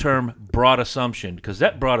now the term broad assumption because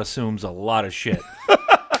that broad assumes a lot of shit.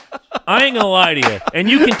 I ain't gonna lie to you, and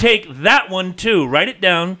you can take that one too. Write it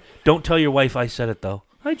down. Don't tell your wife I said it though.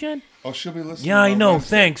 Hi, Jen. Oh, she'll be listening. Yeah, I on know. Wednesday.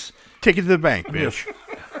 Thanks. Take it to the bank, bitch.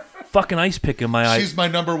 Fucking ice pick in my eye. She's my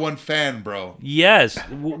number 1 fan, bro. Yes,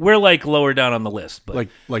 we're like lower down on the list, but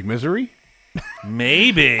Like Misery?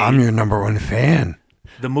 maybe I'm your number 1 fan.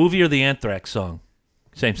 the movie or the Anthrax song.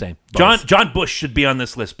 Same. John Bush should be on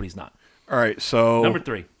this list, but he's not. All right, so Number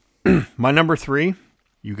 3. my number 3,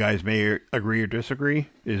 you guys may agree or disagree,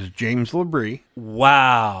 is James LaBrie,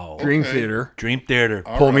 Wow. Dream Theater, Dream Theater.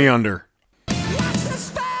 Pull Me Under. Watch the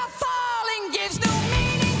spell falling gives no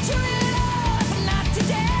meaning to love. Not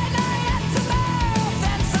today, not yet tomorrow,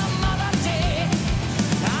 then some other day.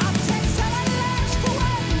 I'll take 7 lives for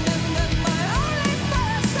one, and then my only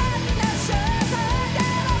person that shows her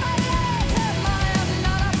that I'm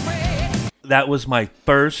not afraid. That was my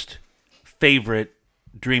first favorite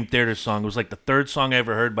Dream Theater song. It was like the 3rd song I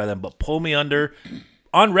ever heard by them, but Pull Me Under,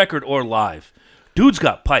 on record or live. Dude's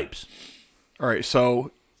got pipes. All right,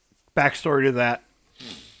 so backstory to that.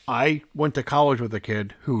 I went to college with a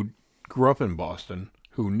kid who grew up in Boston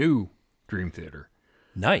who knew Dream Theater.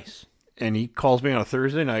 Nice. And he calls me on a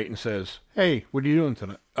Thursday night and says, "Hey, what are you doing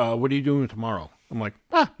tonight? What are you doing tomorrow?" I'm like,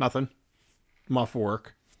 nothing. I'm off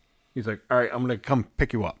work. He's like, "All right, I'm going to come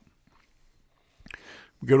pick you up."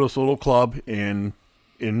 We go to this little club in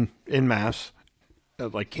Mass,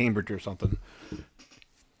 like Cambridge or something.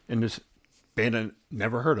 And this band I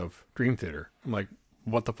never heard of, Dream Theater. I'm like,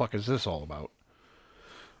 what the fuck is this all about?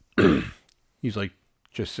 He's like,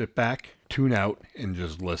 just sit back, tune out, and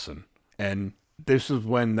just listen. And this is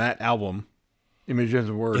when that album, Images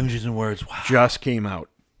and Words, Wow. just came out.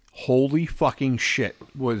 Holy fucking shit,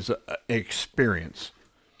 was an experience.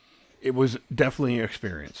 It was definitely an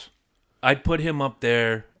experience. I'd put him up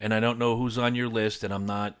there, and I don't know who's on your list, and I'm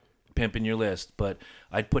not pimping your list, but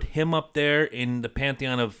I'd put him up there in the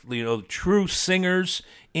pantheon of true singers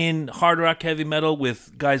in hard rock heavy metal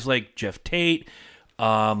with guys like Jeff Tate.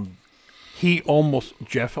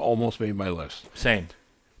 Jeff almost made my list. Same,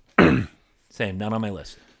 not on my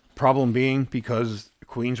list. Problem being because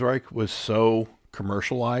Queensryche was so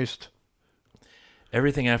commercialized.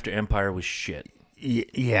 Everything after Empire was shit.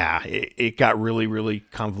 Yeah, it got really, really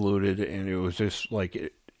convoluted, and it was just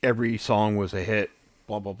like every song was a hit,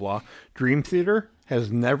 blah, blah, blah. Dream Theater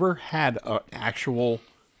has never had an actual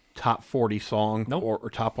top 40 song or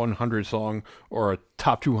top 100 song or a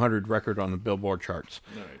top 200 record on the Billboard charts.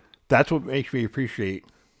 Right. That's what makes me appreciate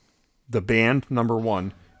the band, number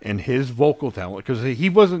 1, and his vocal talent, because he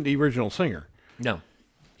wasn't the original singer. No.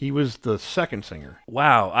 He was the second singer.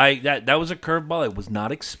 Wow, that was a curveball I was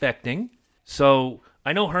not expecting. So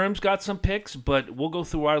I know Herm's got some picks, but we'll go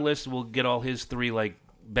through our list. We'll get all his 3 like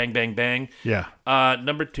bang, bang, bang. Yeah.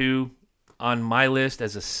 Number 2 on my list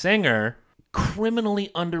as a singer, criminally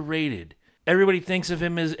underrated. Everybody thinks of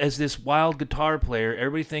him as this wild guitar player.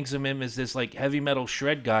 Everybody thinks of him as this like heavy metal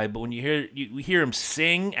shred guy. But when you hear him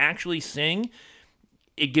actually sing,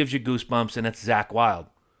 it gives you goosebumps, and that's Zakk Wylde.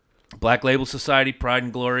 Black Label Society, Pride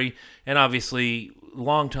and Glory, and obviously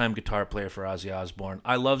longtime guitar player for Ozzy Osbourne.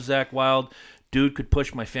 I love Zakk Wylde. Dude could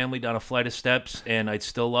push my family down a flight of steps, and I'd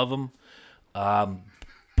still love him.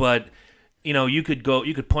 But you could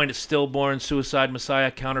point at Stillborn, Suicide Messiah,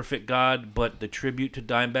 Counterfeit God, but the tribute to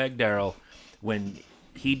Dimebag Darrell, when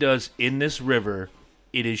he does In This River,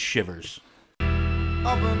 it is shivers. Up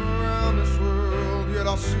and around this world, yet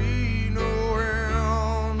I see no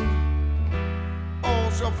end. All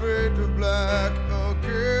shall fade to black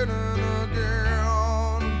again and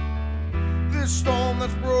again. This storm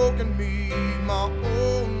that's broken me, my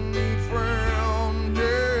only friend,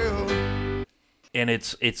 yeah. And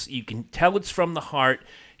it's you can tell it's from the heart.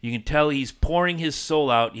 You can tell he's pouring his soul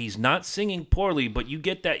out. He's not singing poorly, but you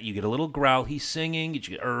get that. You get a little growl. He's singing. You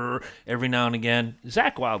get every now and again.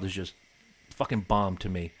 Zakk Wylde is just fucking bomb to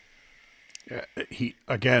me. Yeah, he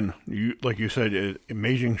again, like you said,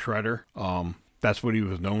 amazing shredder. That's what he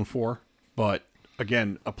was known for. But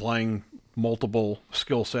again, applying multiple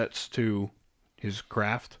skill sets to his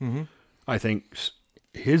craft, I think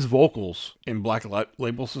his vocals in Black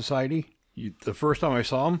Label Society. The first time I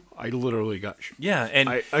saw him, I literally got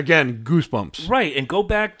again goosebumps. Right, and go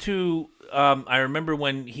back to I remember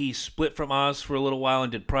when he split from Oz for a little while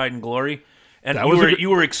and did Pride and Glory, and you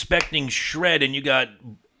were expecting shred, and you got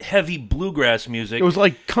heavy bluegrass music. It was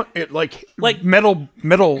like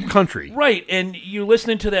metal country. Right, and you're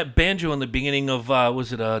listening to that banjo in the beginning of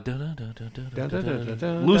was it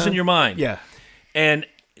Losing Your Mind? Yeah. And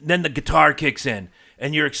then the guitar kicks in,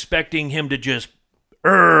 and you're expecting him to just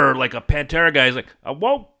like a Pantera guy. He's like, I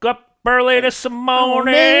woke up early this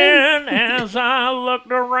morning as I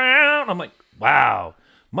looked around. I'm like, wow,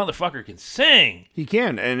 motherfucker can sing. He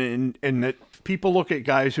can, and that people look at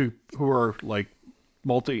guys who are like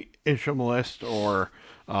multi-instrumentalists or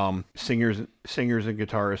singers and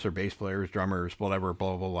guitarists or bass players, drummers, whatever,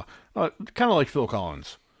 blah blah blah. Kind of like Phil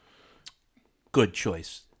Collins. Good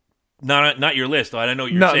choice. Not your list. I don't know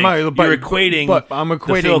what you're saying. You're equating, but I'm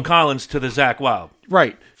equating the Phil Collins to the Zakk Wylde.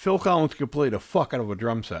 Right. Phil Collins could play the fuck out of a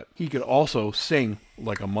drum set. He could also sing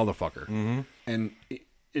like a motherfucker. Mm-hmm. And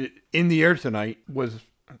In the Air Tonight was,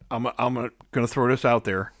 I'm going to throw this out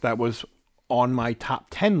there, that was on my top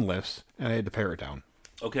 10 list, and I had to pare it down.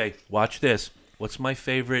 Okay, watch this. What's my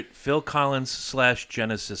favorite Phil Collins /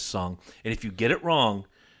 Genesis song? And if you get it wrong,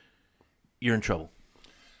 you're in trouble.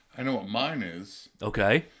 I know what mine is.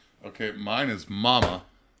 Okay. Okay, mine is Mama.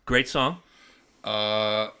 Great song.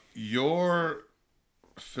 Your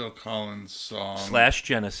Phil Collins song /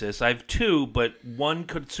 Genesis. I have two, but one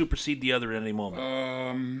could supersede the other at any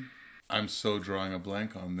moment. I'm so drawing a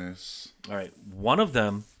blank on this. All right. One of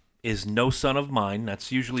them is No Son of Mine.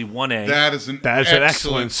 That's usually 1A. That's an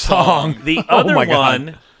excellent song. The other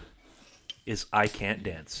one is I Can't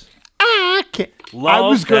Dance. I can't. Love I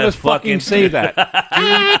was going to that fucking say that.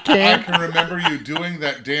 I can remember you doing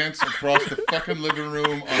that dance across the fucking living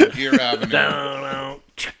room on Gear Avenue.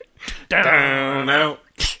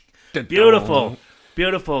 Beautiful.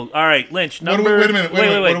 Beautiful. All right, Lynch. Wait a minute. What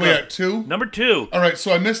are we at? 2? Number 2. All right,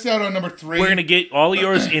 so I missed out on number 3. We're going to get all of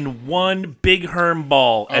yours in one big Herm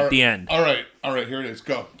ball at the end. All right, here it is.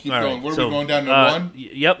 Go. Keep all going. Right, what are we going down to 1?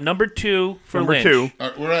 Yep, number 2 for Number Lynch. 2. All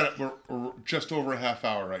right, we're just over a half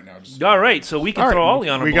hour right now. All right, so we can throw all the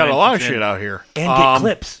honorable We got a lot of mentions shit out here. in. And get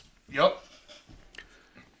clips. Yep.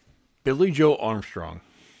 Billy Joe Armstrong.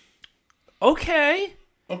 Okay.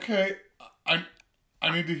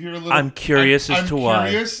 I need to hear a little. I'm curious as to why. I'm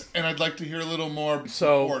curious, and I'd like to hear a little more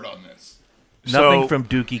support on this. Nothing from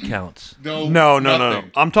Dookie counts. No.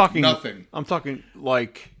 I'm talking nothing. I'm talking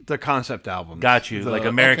like the concept album. Got you. Like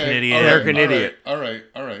American Idiot. American Idiot. All right.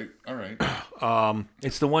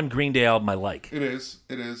 It's the one Green Day album I like. It is.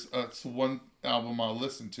 It's the one album I'll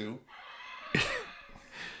listen to.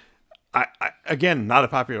 I again, not a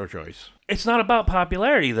popular choice. It's not about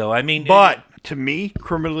popularity, though. I mean, but to me,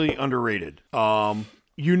 criminally underrated.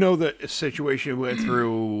 You know the situation we went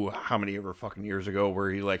through how many ever fucking years ago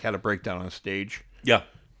where he like had a breakdown on stage. Yeah.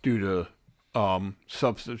 Due to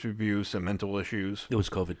substance abuse and mental issues. It was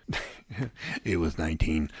COVID. It was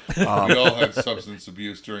 19. We all had substance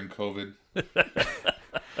abuse during COVID.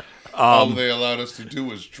 All they allowed us to do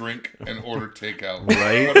was drink and order takeout.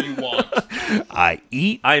 Right? What do you want? I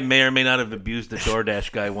eat. I may or may not have abused the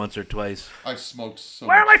DoorDash guy once or twice. I smoked so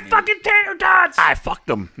Where are my much meat. fucking tater tots? I fucked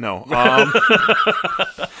them. No.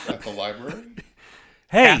 At the library?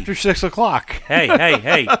 Hey. After 6 o'clock.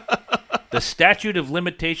 Hey. The statute of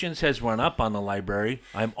limitations has run up on the library.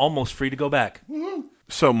 I'm almost free to go back.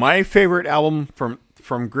 So my favorite album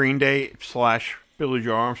from Green Day / Billy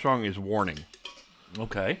Joe Armstrong is Warning.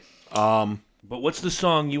 Okay. But what's the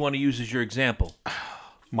song you want to use as your example?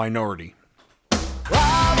 Minority.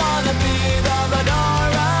 I wanna be the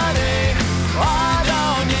minority. I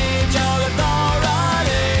don't need your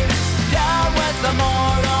authority. Down with the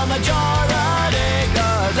moral majority.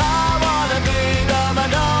 'Cause I wanna be the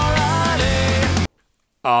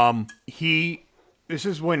minority. This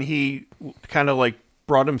is when he kind of like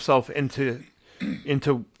brought himself into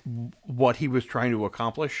what he was trying to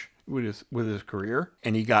accomplish with his career,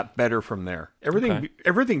 and he got better from there.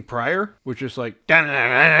 Everything prior, which is like Do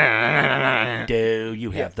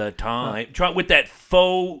you have the time? Try with that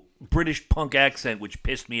faux British punk accent, which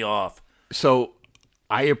pissed me off. So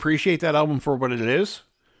I appreciate that album for what it is.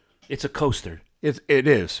 It's a coaster. It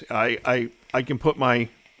is. I can put my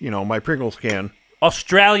my Pringles can.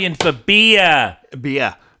 Australian for beer.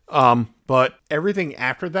 Yeah. But everything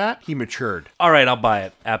after that, he matured. All right, I'll buy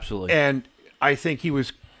it. Absolutely. And I think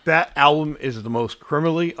that album is the most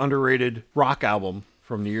criminally underrated rock album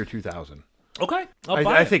from the year 2000. Okay, I'll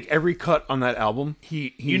buy it. I think every cut on that album,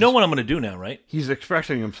 you know what I'm going to do now, right? He's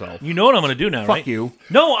expressing himself. You know what I'm going to do now, right? Fuck you.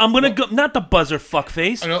 No, I'm going to go. Not the buzzer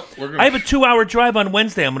fuckface. I know. I have a 2-hour drive on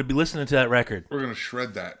Wednesday. I'm going to be listening to that record. We're gonna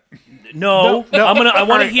shred that. No. I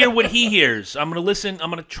want to hear what he hears. I'm going to listen. I'm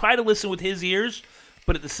going to try to listen with his ears,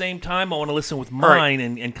 but at the same time, I want to listen with mine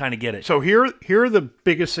and kind of get it. So here are the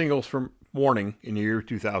biggest singles from Warning in the year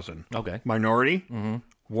 2000. Okay. Minority,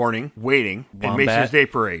 Warning, Waiting, and Wombat. Macy's Day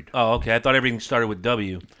Parade. Oh, okay. I thought everything started with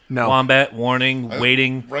W. No. Wombat, Warning,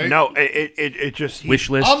 Waiting, Right? No, it just... Wish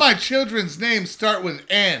List. All my children's names start with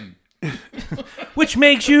N. Which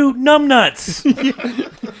makes you numbnuts.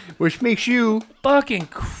 Which makes you... Fucking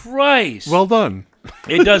Christ. Well done.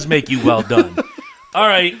 It does make you well done. All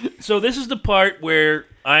right, so this is the part where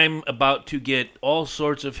I'm about to get all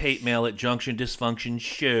sorts of hate mail at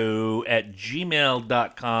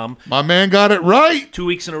junctiondysfunctionshow@gmail.com. My man got it right. 2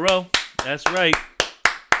 weeks in a row. That's right.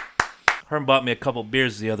 Herm bought me a couple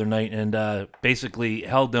beers the other night and basically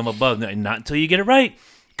held them above. Not until you get it right.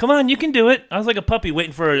 Come on, you can do it. I was like a puppy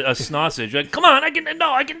waiting for a sausage. Like, come on, I can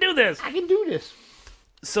do this. I can do this.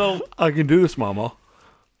 So I can do this, Mama.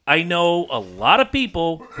 I know a lot of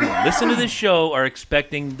people who listen to this show are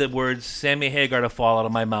expecting the words Sammy Hagar to fall out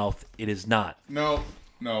of my mouth. It is not. No.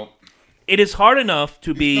 It is hard enough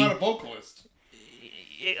to be Not a vocalist.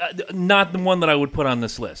 not the one that I would put on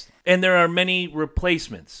this list. And there are many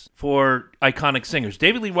replacements for iconic singers.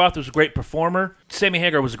 David Lee Roth was a great performer. Sammy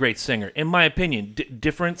Hagar was a great singer. In my opinion,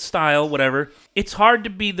 different style, whatever. It's hard to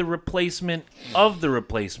be the replacement of the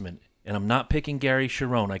replacement. And I'm not picking Gary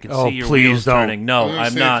Sharon. I can see your please wheels don't. turning. No, gonna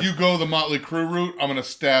I'm say, not. If you go the Motley Crue route, I'm gonna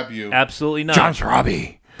stab you. Absolutely not. John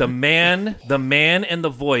Robbie. The man and the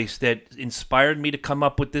voice that inspired me to come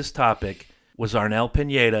up with this topic was Arnel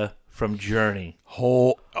Pineda from Journey.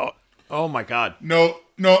 Oh my God. No,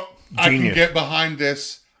 I can Genius. get behind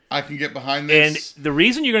this. And this. the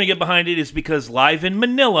reason you're going to get behind it is because live in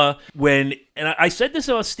Manila, and I said this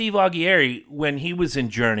about Steve Aguirre when he was in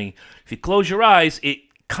Journey. If you close your eyes, it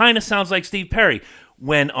kind of sounds like Steve Perry.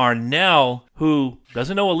 When Arnel, who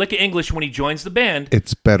doesn't know a lick of English when he joins the band,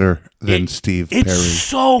 It's better than Steve it's Perry.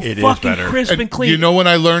 so It is fucking better. crisp and clean. You know when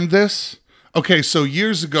I learned this? Okay, so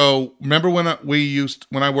years ago, remember when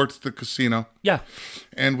I worked at the casino? Yeah.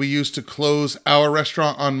 And we used to close our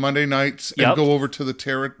restaurant on Monday nights and Yep. go over to the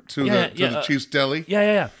the Chief's Deli.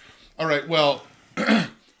 Yeah. All right. Well,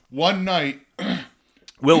 one night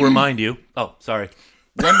We'll remind you. Oh, sorry.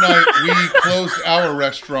 we closed our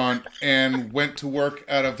restaurant and went to work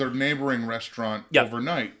out of their neighboring restaurant Yep.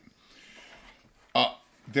 overnight.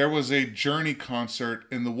 There was a Journey concert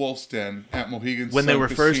in the Wolf's Den at Mohegan When they Sun were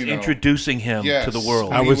first Casino. introducing him Yes. to the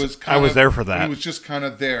world. I He was kind of- there for that. He was just kind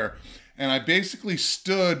of there. And I basically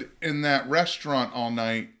stood in that restaurant all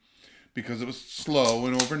night because it was slow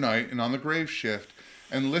and overnight and on the grave shift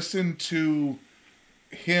and listened to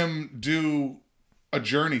him do a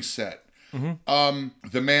Journey set.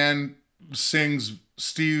 The man sings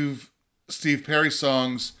Steve Perry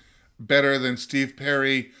songs better than Steve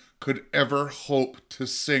Perry could ever hope to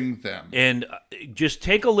sing them. And just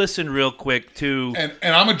take a listen real quick to... And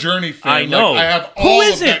I'm a Journey fan. I know. Like, I have Who all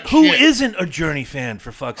isn't? of that Who shit. isn't a Journey fan,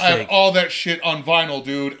 for fuck's I have sake? all that shit on vinyl,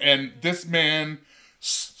 dude. And this man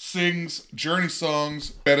sings Journey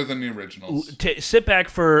songs better than the originals. Sit back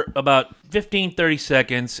for about 15, 30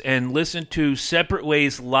 seconds and listen to Separate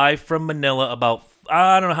Ways live from Manila about,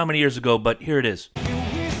 I don't know how many years ago, but here it is.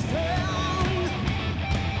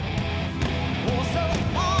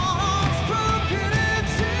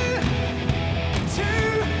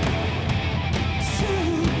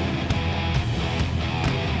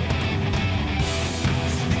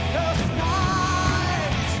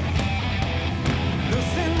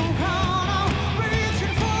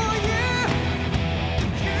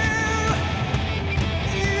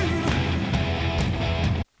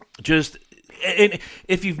 Just, and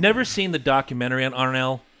if you've never seen the documentary on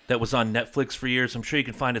Arnel that was on Netflix for years, I'm sure you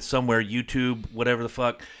can find it somewhere, YouTube, whatever the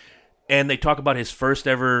fuck. And they talk about his first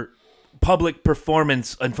ever public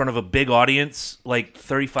performance in front of a big audience, like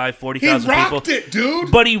 35, 40,000 He people. rocked it,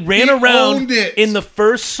 dude. But he ran He around owned it. in the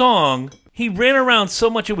first song. He ran around so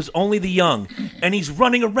much it was only the young, and he's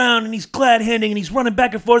running around and he's glad handing and he's running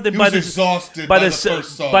back and forth. And He by was the exhausted by the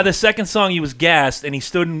first song. By the second song, he was gassed, and he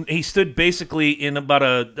stood basically in about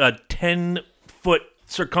a 10-foot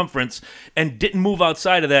circumference and didn't move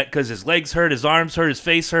outside of that because his legs hurt, his arms hurt, his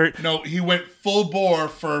face hurt. No, he went full bore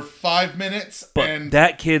for 5 minutes. But and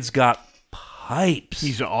that kid's got pipes.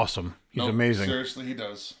 He's awesome. He's No, amazing. Seriously, he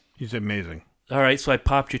does. He's amazing. All right, so I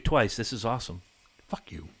popped you twice. This is awesome.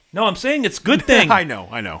 Fuck you. No, I'm saying it's a good thing. I know.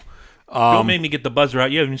 Don't make me get the buzzer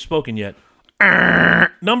out. You haven't even spoken yet.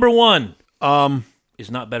 Number one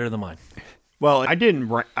is not better than mine. Well, I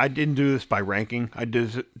didn't do this by ranking. I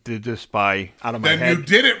did this by out of my Then head. you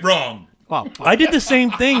did it wrong. Well, I did the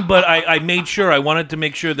same thing, but I made sure. I wanted to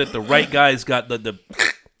make sure that the right guys got the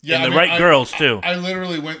Yeah, and I the mean, right girls too. I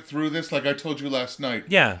literally went through this like I told you last night.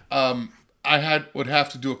 Yeah. would have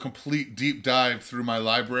to do a complete deep dive through my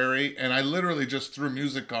library, and I literally just threw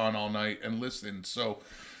music on all night and listened. So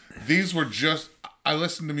these were just, I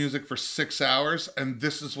listened to music for 6 hours, and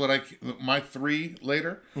this is what my 3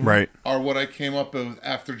 later Right. are what I came up with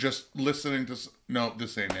after just listening to. No,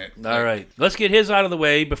 this ain't it. All right. Let's get his out of the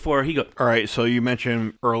way before he goes. All right. So you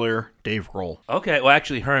mentioned earlier Dave Grohl. Okay. Well,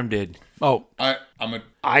 actually, Herm did. Oh,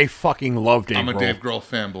 I fucking love Dave Grohl. I'm a Dave Grohl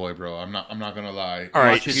fanboy, bro. I'm not gonna lie. All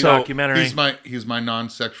right, Watch his so documentary. He's my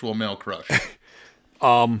non-sexual male crush.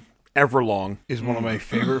 Everlong is one of my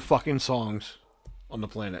favorite fucking songs on the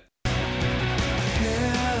planet.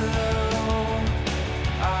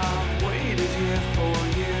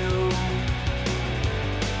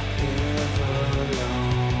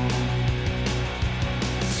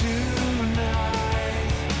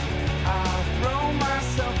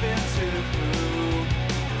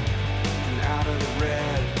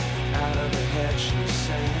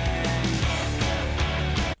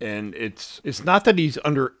 And it's not that he's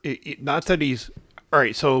not that he's all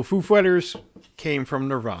right. So Foo Fighters came from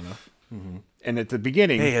Nirvana, and at the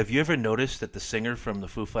beginning, Hey, have you ever noticed that the singer from the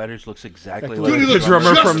Foo Fighters looks exactly Dude, like he Dude, he the looks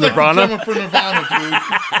drummer just from like Nirvana? The drummer from Nirvana, dude.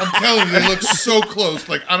 I'm telling you, they look so close.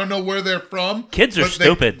 Like, I don't know where they're from. Kids are but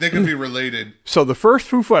stupid. They could be related. so the first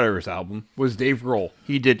Foo Fighters album was Dave Grohl.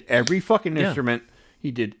 He did every fucking instrument. He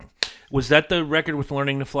did. Was that the record with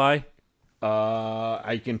Learning to Fly?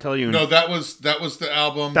 I can tell you. No, that was the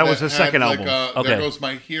album. That was the had, second like, album. Okay. There Goes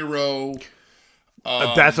My Hero.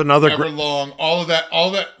 That's another great. Everlong. All that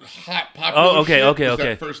hot popular. Oh, okay, shit okay, was okay.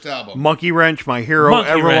 That first album. Monkey Wrench, My Hero, Monkey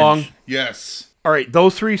Everlong. Wrench. Yes. All right,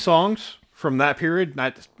 those 3 songs from that period,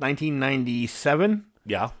 1997,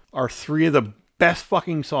 Yeah. are 3 of the best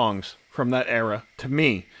fucking songs from that era to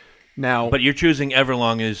me. Now, But you're choosing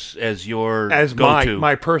Everlong as your as go-to.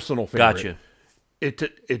 my personal favorite. Gotcha.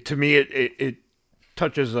 It to me it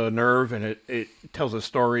touches a nerve and it tells a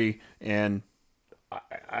story, and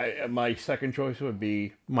I my second choice would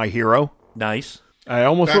be My Hero. Nice. I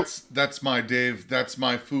almost That's my Dave. That's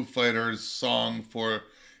my Foo Fighters song for.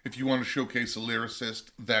 If you want to showcase a lyricist,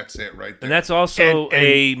 that's it right there. And that's also And-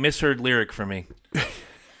 a misheard lyric for me.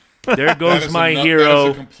 There goes That is my That is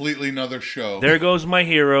hero. a completely another show. There goes my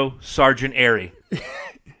hero, Sergeant Airy.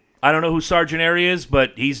 I don't know who Sergeant Airy is,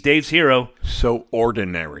 but he's Dave's hero. so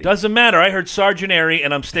ordinary. Doesn't matter. I heard Sergeant Airy,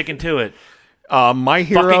 and I'm sticking to it. My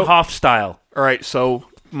Hero. Fucking Hoff style. All right, so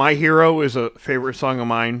My Hero is a favorite song of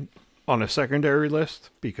mine on a secondary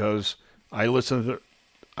list because I listen to,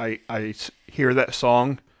 I hear that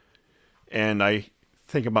song, and I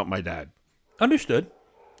think about my dad. Understood.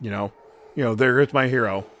 You know, there is my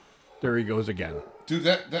hero. There he goes again. Dude,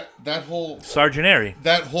 that whole Sergeant Airy.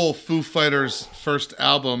 Foo Fighters first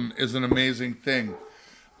album is an amazing thing.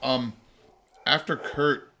 After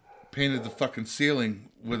Kurt painted the fucking ceiling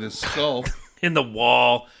with his skull, In the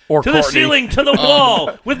wall. Or to the Courtney. ceiling, to the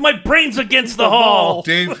wall, with my brains against the hall.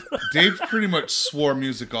 Dave pretty much swore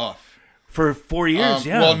music off. For 4 years,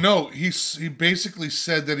 yeah. Well, no, he basically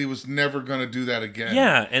said that he was never going to do that again.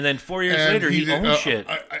 Yeah, and then 4 years And later, he did- owned shit.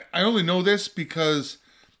 I only know this because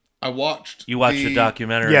I watched. You watched the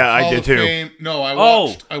documentary. Yeah, I Hall did of too. Fame. No,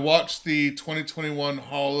 I watched the 2021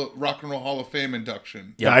 Rock and Roll Hall of Fame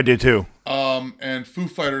induction. Yeah, I did too. And Foo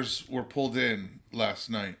Fighters were pulled in last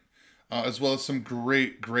night, as well as some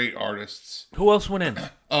great artists. Who else went in?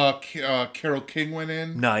 Carole King went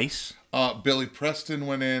in. Nice. Billy Preston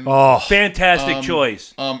went in. Oh, Fantastic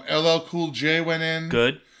choice. LL Cool J went in.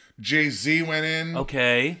 Good. Jay-Z went in.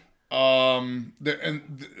 Okay.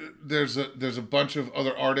 There's a bunch of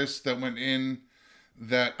other artists that went in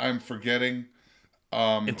that I'm forgetting.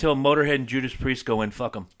 Until Motorhead and Judas Priest go in,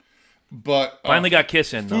 fuck them. But Finally got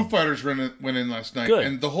Kiss in, Foo though. Fighters went in last night. Good.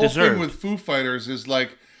 And the whole Deserved. thing with Foo Fighters is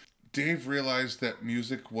like Dave realized that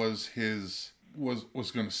music was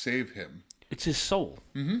going to save him. It's his soul.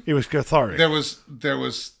 it was cathartic. There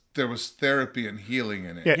was therapy and healing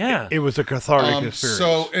in it. Yeah. It was a cathartic experience.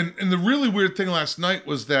 So, and the really weird thing last night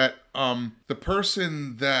was that the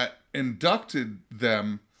person that inducted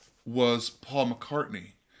them was Paul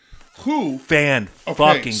McCartney, who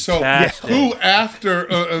Fucking tastic. who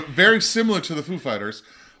after very similar to the Foo Fighters,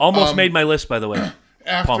 Almost made my list, by the way.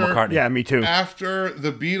 after Paul McCartney. yeah, me too. after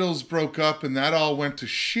the Beatles broke up and that all went to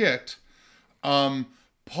shit,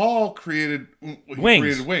 Paul created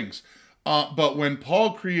Wings. But when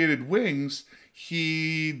Paul created Wings,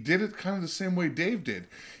 he did it kind of the same way Dave did.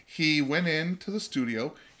 He went into the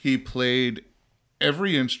studio, he played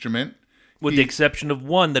every instrument With the exception of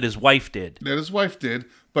one that his wife did. that his wife did,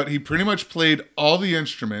 but he pretty much played all the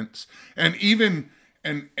instruments, and even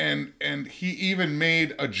and he even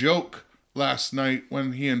made a joke last night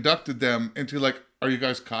when he inducted them into like Are you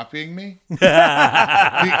guys copying me?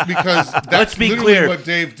 Because that's Let's be literally clear. what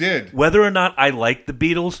Dave did. Whether or not I like the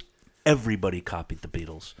Beatles, everybody copied the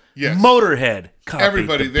Beatles. Yes. Motorhead copied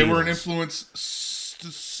Everybody. the They were an Beatles. influence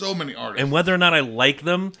to so many artists. And whether or not I like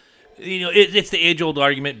them, it's the age-old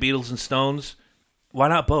argument, Beatles and Stones. Why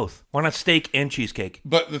not both? Why not steak and cheesecake?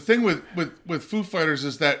 But the thing with Foo Fighters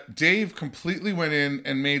is that Dave completely went in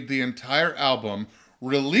and made the entire album,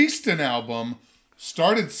 released an album,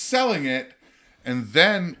 started selling it, and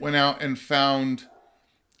then went out and found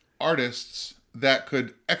artists that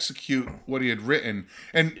could execute what he had written.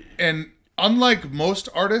 And unlike most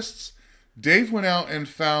artists, Dave went out and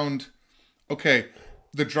found, okay,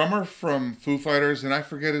 the drummer from Foo Fighters, and I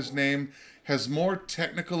forget his name, has more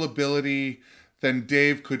technical ability than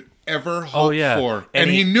Dave could ever hope for. And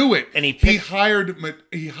he knew it. And he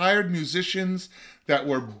hired musicians that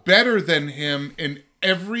were better than him in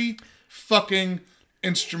every fucking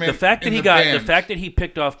instrument. The fact in that band. the fact that he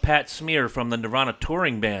picked off Pat Smear from the Nirvana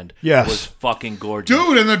touring band Yes. was fucking gorgeous.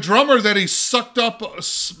 Dude, and the drummer that he sucked up,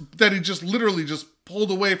 that he just literally just pulled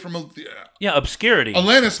away from obscurity.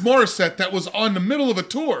 Alanis Morissette that was on the middle of a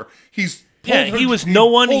tour. He's pulled Yeah, her- he was no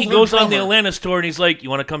one. pulled He her goes on the drummer. Atlantis tour and he's like, "You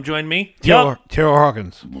want to come join me?" Taylor Yup.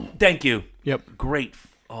 Hawkins. Thank you. Yep. Great.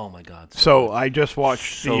 Oh my God. So I just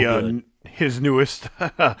watched So good. his newest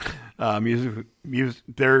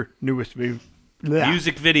their newest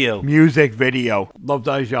Music video. music video. Love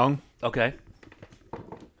Dies Young. Okay.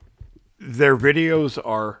 Their videos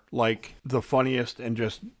are like the funniest and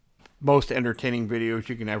just most entertaining videos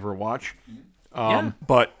you can ever watch. Yeah.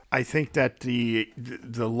 But I think that the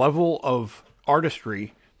level of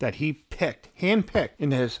artistry that he handpicked,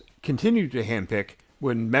 and has continued to handpick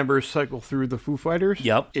when members cycle through the Foo Fighters.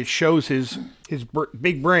 Yep. It shows his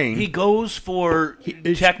big brain. He goes for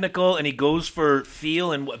technical and he goes for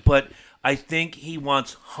feel but I think he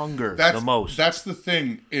wants hunger the most. That's the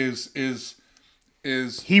thing. Is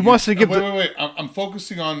He wants to give Wait. I'm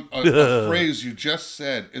focusing on a phrase you just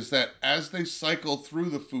said. Is that as they cycle through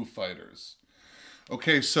the Foo Fighters?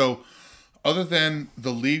 Okay, so other than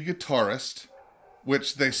the lead guitarist,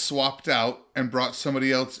 which they swapped out and brought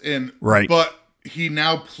somebody else in, Right. But he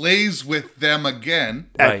now plays with them again.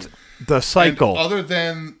 Right. the cycle.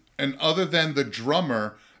 And other than the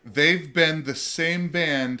drummer, they've been the same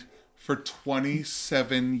band for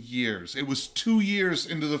 27 years. It was 2 years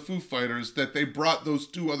into the Foo Fighters that they brought those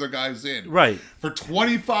two other guys in. Right. For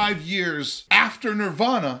 25 years after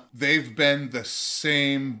Nirvana, they've been the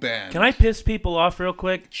same band. Can I piss people off real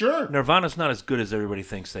quick? Sure. Nirvana's not as good as everybody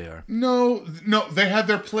thinks they are. No, they had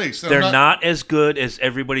their place. They're not as good as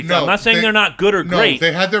everybody thinks. No, I'm not saying they're not good or No, great.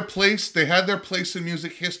 they had their place. They had their place in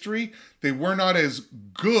music history. They were not as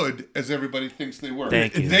good as everybody thinks they were.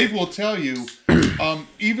 Thank you. Dave will tell you,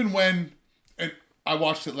 even when, and I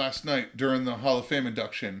watched it last night during the Hall of Fame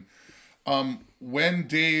induction, when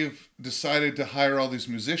Dave decided to hire all these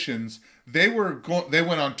musicians, they went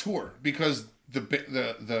on tour because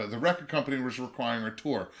the record company was requiring a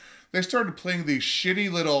tour. They started playing these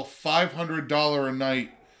shitty little $500 a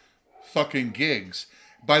night fucking gigs.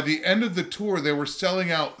 By the end of the tour, they were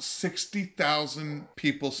selling out 60,000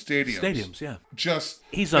 people stadiums. Yeah.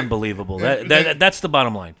 He's unbelievable. That's the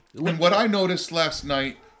bottom line. And what I noticed last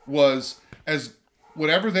night was, as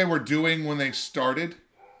whatever they were doing when they started,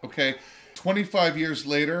 okay, 25 years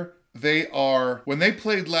later, when they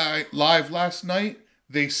played live last night,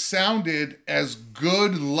 they sounded as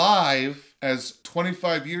good live as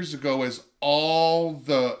 25 years ago as all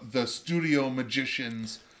the studio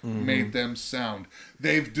magicians made them sound.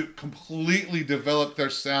 They've completely developed their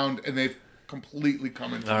sound, and they've completely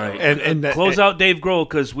come into All right. And Close out Dave Grohl,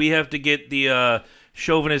 because we have to get the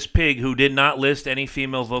chauvinist pig who did not list any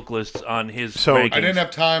female vocalists on his rankings. I didn't have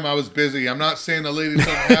time. I was busy. I'm not saying the ladies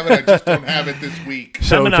don't have it. I just don't have it this week.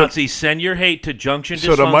 Feminazi, send your hate to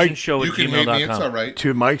junctiondysfunctionshow You at can hate me. It's gmail.com. all right.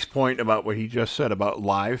 To Mike's point about what he just said about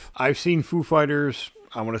live, I've seen Foo Fighters,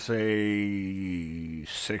 I want to say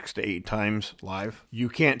 6 to 8 times live. You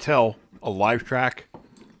can't tell a live track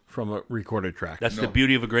from a recorded track. That's the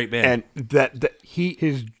beauty of a great band. And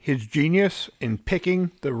his genius in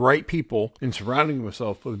picking the right people and surrounding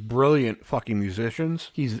himself with brilliant fucking musicians,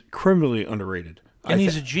 he's criminally underrated. And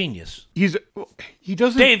he's a genius. He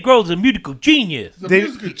doesn't. Dave Grohl's a musical genius. The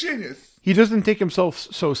musical genius. He doesn't take himself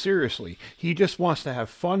so seriously. He just wants to have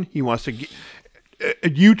fun. He wants to get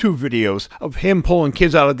YouTube videos of him pulling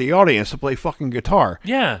kids out of the audience to play fucking guitar.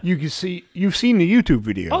 Yeah. You've seen the YouTube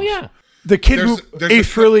videos. Oh, yeah. The kid who ate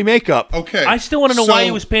frilly makeup. Okay. I still want to know why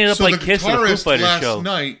he was painted up like Kiss at the Foo guitarist Fighters last show.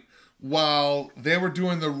 night, while they were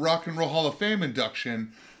doing the Rock and Roll Hall of Fame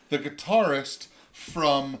induction, the guitarist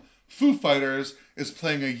from Foo Fighters is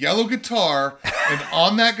playing a yellow guitar, and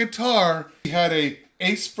on that guitar, he had a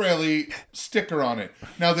Ace Frehley sticker on it.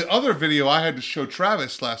 Now, the other video I had to show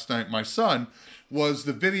Travis last night, my son, was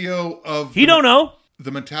the video of don't know.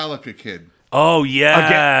 the Metallica kid. Oh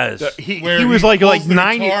yes. Where he was like pulls the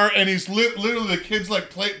 90. guitar, and he's literally the kid's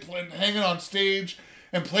like hanging on stage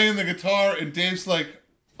and playing the guitar, and Dave's like,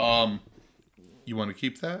 you want to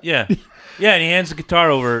keep that? Yeah, yeah, and he hands the guitar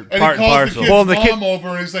over And part he and calls parcel. the kid's mom over,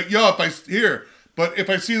 and he's like, yo, if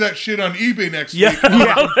I see that shit on eBay next Yeah. week, I'm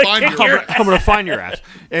gonna find you. I'm gonna find your ass.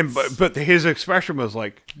 And but his expression was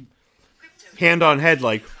like hand on head,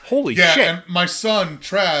 like holy Yeah, shit. and my son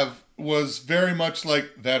Trav was very much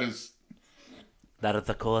like, that is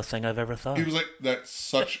the coolest thing I've ever thought. He was like, that's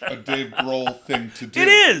such a Dave Grohl thing to do. It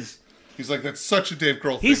is. He's like, that's such a Dave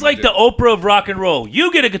Grohl thing. He's like to the do. Oprah of rock and roll.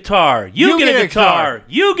 You get a guitar. You get a guitar.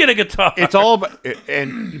 You get a guitar. It's all about,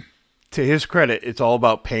 and to his credit, it's all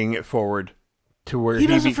about paying it forward to where he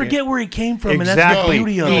doesn't began. forget where he came from, and Exactly. that's the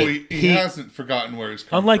beauty of No, it. he hasn't forgotten where he's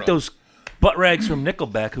come Unlike from. those butt rags from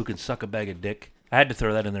Nickelback who can suck a bag of dick. I had to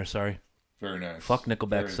throw that in there, sorry. Very nice. Fuck Nickelback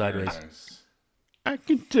Very, sideways. very nice. I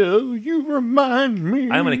can tell you remind me.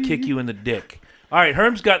 I'm gonna kick you in the dick. All right,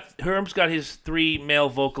 Herm's got his 3 male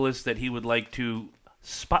vocalists that he would like to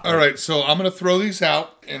spotlight. All right, so I'm going to throw these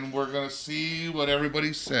out, and we're going to see what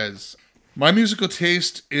everybody says. My musical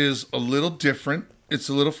taste is a little different. It's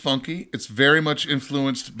a little funky. It's very much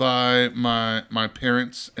influenced by my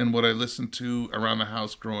parents and what I listened to around the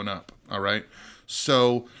house growing up. All right,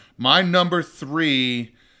 so my number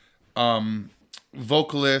 3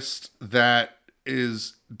 vocalist that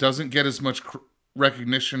doesn't get as much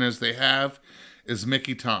recognition as they have is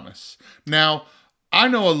Mickey Thomas. Now, I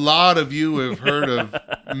know a lot of you have heard of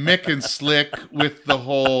Mick and Slick with the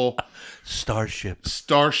whole Starship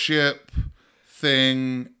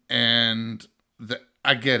thing, and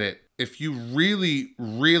I get it. If you really,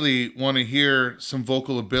 really want to hear some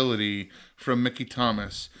vocal ability from Mickey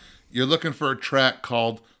Thomas, you're looking for a track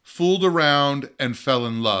called Fooled Around and Fell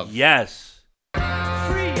in Love. Yes. Free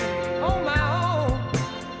on my own.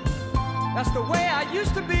 That's the way I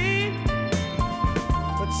used to be.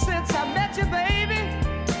 But since I met you, baby,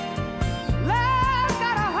 love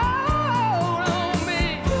got a hold on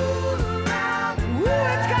me. Ooh,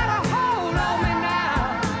 it's got a hold on me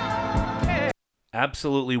now. Yeah.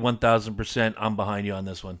 Absolutely 1,000%. I'm behind you on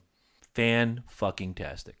this one.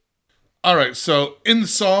 Fan-fucking-tastic. All right, so in the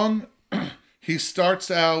song, he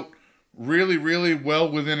starts out really, really well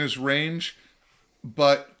within his range,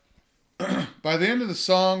 but by the end of the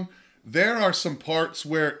song, there are some parts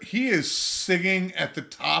where he is singing at the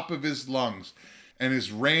top of his lungs, and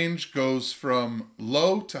his range goes from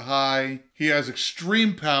low to high. He has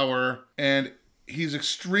extreme power, and he's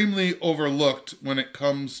extremely overlooked when it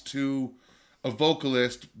comes to a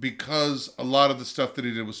vocalist because a lot of the stuff that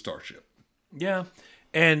he did was Starship. Yeah.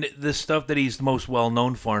 And the stuff that he's most well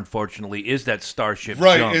known for, unfortunately, is that Starship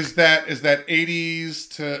Right, junk. is that 80s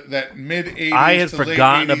to that mid 80s. I had to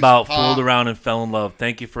forgotten late 80s about pop. Fooled Around and Fell in Love.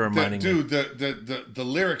 Thank you for reminding me. Dude, the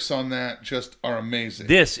lyrics on that just are amazing.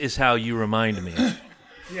 This is how you remind me.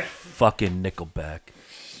 Fucking Nickelback.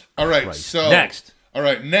 All right, Christ. so Next. All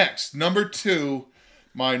right, next, number 2.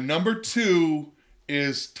 My number 2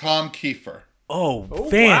 is Tom Kiefer. Oh, Wow.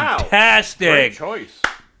 fantastic. Great choice.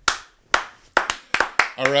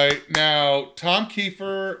 All right, now Tom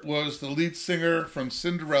Kiefer was the lead singer from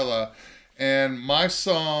Cinderella, and my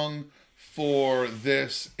song for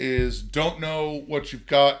this is "Don't Know What You've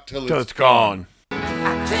Got Till Till It's it's gone.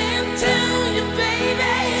 I can't tell you,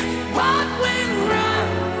 baby, what went wrong.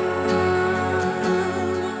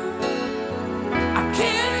 I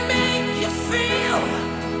can't make you feel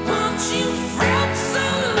what you felt so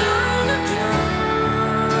long ago.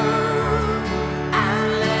 I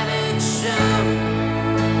let it show.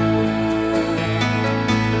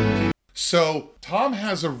 So Tom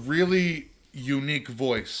has a really unique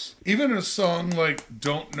voice. Even in a song like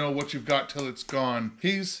 "Don't Know What You've Got Till It's Gone,"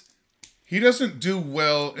 he doesn't do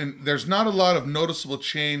well, and there's not a lot of noticeable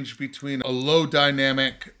change between a low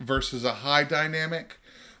dynamic versus a high dynamic.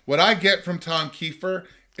 What I get from Tom Kiefer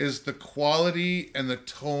is the quality and the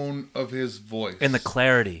tone of his voice. And the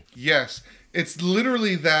clarity. Yes. It's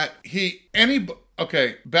literally that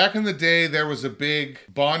okay, back in the day, there was a big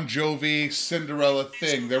Bon Jovi Cinderella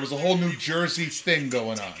thing. There was a whole New Jersey thing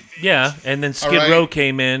going on. Yeah, and then Skid All right. Row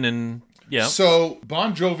came in and, yeah. So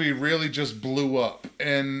Bon Jovi really just blew up,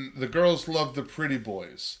 and the girls loved the Pretty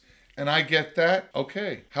Boys. And I get that.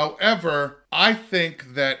 Okay. However, I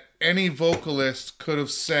think that any vocalist could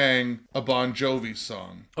have sang a Bon Jovi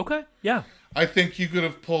song. Okay, yeah. I think you could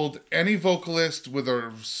have pulled any vocalist with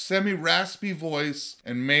a semi-raspy voice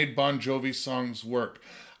and made Bon Jovi songs work.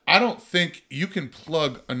 I don't think you can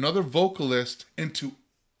plug another vocalist into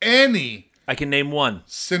any I can name one.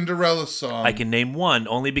 Cinderella song. I can name one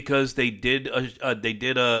only because they did I'd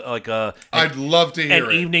love to hear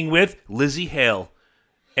an it. evening with Lizzie Hale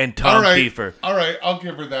and Tom Kiefer. All right, I'll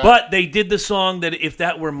give her that. But they did the song that if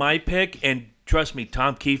that were my pick, and trust me,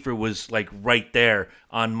 Tom Kiefer was like right there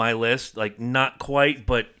on my list, like not quite,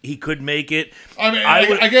 but he could make it. I mean,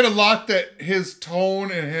 I get a lot that his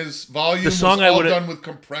tone and his volume was all done with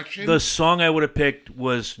compression. The song I would have picked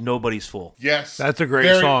was Nobody's Fool. Yes. That's a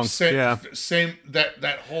great song. Same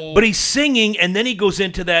that whole... But he's singing, and then he goes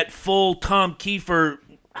into that full Tom Kiefer,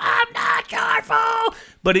 I'm not careful.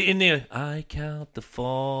 But in the, I count the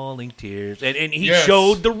falling tears. And he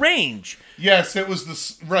showed the range. Yes, it was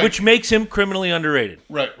the... Right. Which makes him criminally underrated.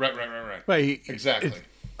 Right. Right, exactly.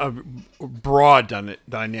 A broad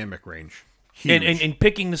dynamic range. Huge. And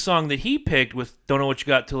picking the song that he picked with Don't Know What You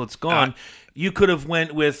Got Till It's Gone, you could have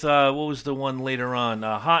went with, what was the one later on?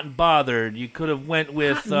 Hot and Bothered. You could have went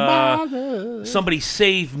with Somebody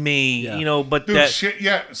Save Me, but Dude, that...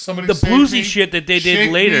 Somebody the Save bluesy Me. shit that they did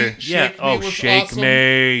Shake later. Me, Shake Me was Shake awesome.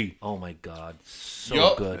 Me. Oh, my God.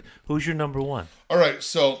 So good. Who's your number one? All right,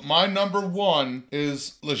 so my number one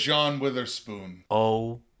is LeJean Witherspoon.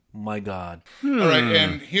 Oh, my God. All right,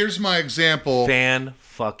 and here's my example.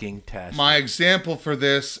 Fan-fucking-tastic. My example for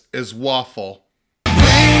this is Waffle.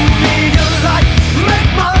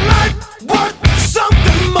 Make my life worth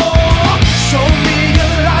something more. Show me a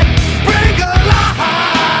light, bring a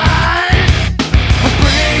light.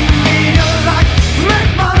 Bring me a light,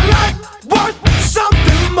 make my life worth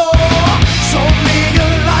something more. Show me a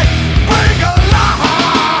light, bring a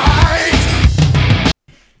light.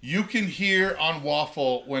 You can hear on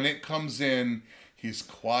Waffle when it comes in, he's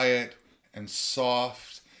quiet and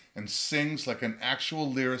soft and sings like an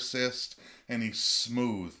actual lyricist, and he's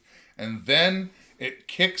smooth. And then it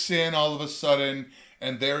kicks in all of a sudden,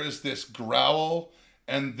 and there is this growl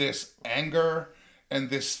and this anger and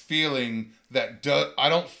this feeling that I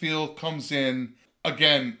don't feel comes in.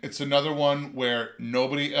 Again, it's another one where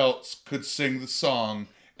nobody else could sing the song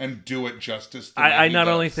and do it justice. I not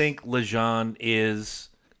only think LeJean is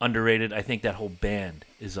underrated, I think that whole band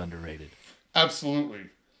is underrated. Absolutely.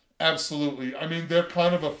 I mean, they're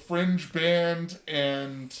kind of a fringe band,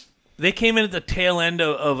 and... They came in at the tail end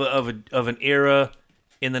of an era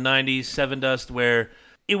in the 90s, Sevendust, where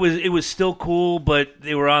it was still cool, but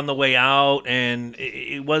they were on the way out, and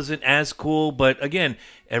it wasn't as cool. But again,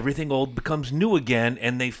 everything old becomes new again,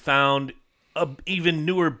 and they found a even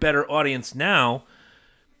newer, better audience now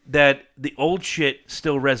that the old shit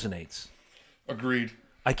still resonates. Agreed.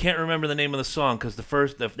 I can't remember the name of the song because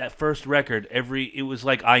that first record, it was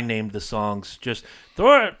like I named the songs. Just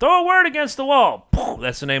throw a word against the wall.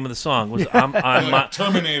 That's the name of the song. I'm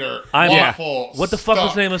Terminator. Waffle. What the fuck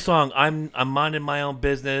was the name of the song? I'm minding my own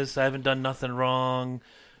business. I haven't done nothing wrong.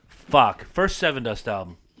 Fuck. First Sevendust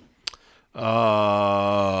album.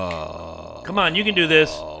 Come on, you can do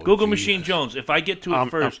this. Google Machine Jones. If I get to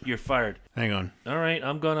it first, you're fired. Hang on. All right,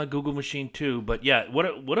 I'm gonna Google Machine too. But yeah,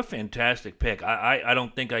 what a fantastic pick. I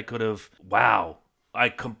don't think I could have. Wow, I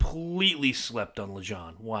completely slept on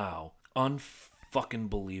LeJean. Wow, unfucking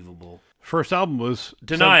believable. First album was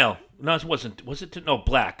Denial. No, it wasn't. Was it? No,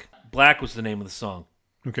 Black. Black was the name of the song.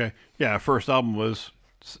 Okay. Yeah, first album was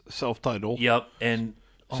self-titled. Yep, and.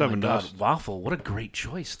 Oh my God, Sevendust. Waffle! What a great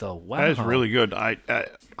choice, though. Wow, That is really good. I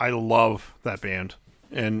love that band,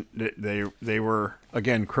 and they were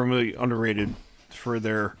again criminally underrated for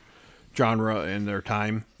their genre and their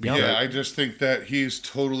time. Yeah, I just think that he's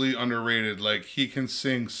totally underrated. Like, he can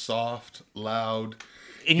sing soft, loud,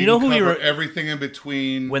 and you know who you everything in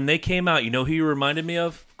between. When they came out, you know who you reminded me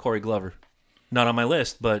of? Corey Glover. Not on my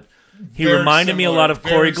list, but. He reminded me a lot of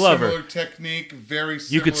Corey Glover. Very similar technique, very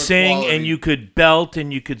similar You could sing quality. and you could belt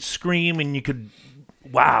and you could scream and you could...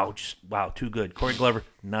 Wow, too good. Corey Glover,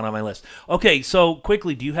 not on my list. Okay, so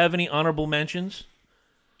quickly, do you have any honorable mentions?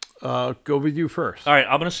 Go with you first. All right,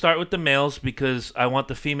 I'm going to start with the males because I want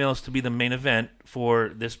the females to be the main event for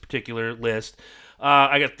this particular list.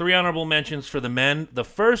 I got 3 honorable mentions for the men. The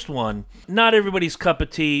first one, not everybody's cup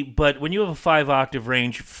of tea, but when you have a 5-octave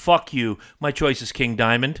range, fuck you. My choice is King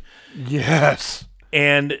Diamond. Yes.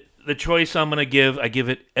 And the choice I'm going to give, I give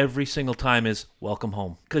it every single time, is Welcome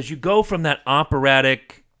Home. Because you go from that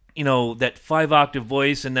operatic, that 5-octave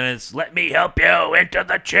voice, and then it's, let me help you into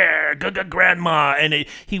the chair, good grandma. And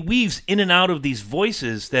he weaves in and out of these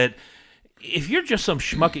voices that... If you're just some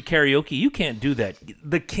schmuck at karaoke, you can't do that.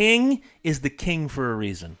 The king is the king for a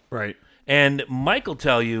reason. Right. And Mike will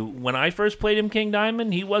tell you, when I first played him King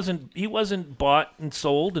Diamond, he wasn't bought and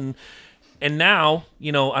sold, and now,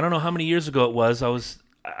 you know, I don't know how many years ago it was.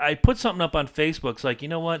 I put something up on Facebook. It's like, you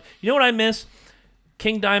know what I miss?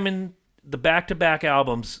 King Diamond, the back-to-back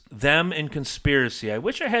albums, them and Conspiracy. I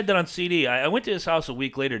wish I had that on CD. I went to his house a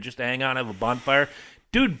week later just to hang out and have a bonfire.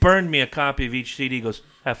 Dude burned me a copy of each CD. He goes,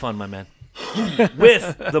 have fun, my man.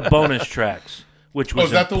 With the bonus tracks, which was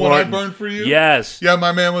is that the one I burned for you? Yes. Yeah,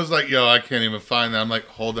 my man was like, yo, I can't even find that. I'm like,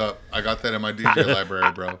 hold up. I got that in my DJ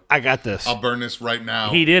library, bro. I got this. I'll burn this right now.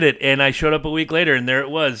 He did it, and I showed up a week later, and there it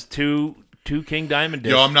was, two King Diamond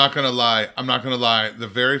discs. Yo, I'm not gonna lie. The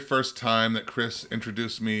very first time that Chris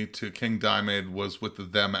introduced me to King Diamond was with the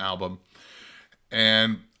Them album,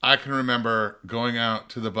 and I can remember going out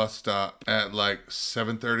to the bus stop at like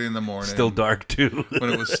 7:30 in the morning. Still dark too.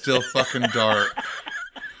 When it was still fucking dark,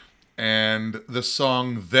 and the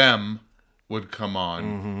song "Them" would come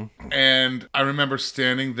on, and I remember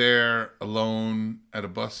standing there alone at a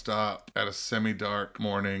bus stop at a semi-dark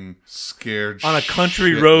morning, scared On a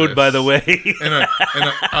country shitless. road, by the way.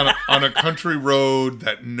 on a country road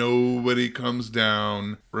that nobody comes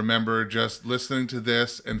down. Remember just listening to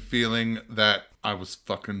this and feeling that I was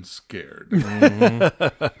fucking scared.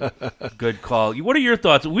 Good call. What are your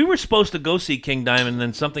thoughts? We were supposed to go see King Diamond, and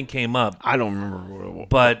then something came up. I don't remember what it was.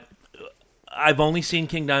 But I've only seen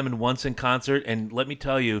King Diamond once in concert, and let me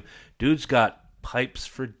tell you, dude's got pipes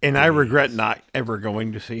for days. And I regret not ever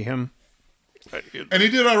going to see him. And he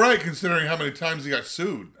did all right considering how many times he got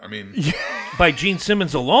sued. I mean, by Gene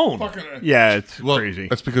Simmons alone. fucking Yeah, it's crazy.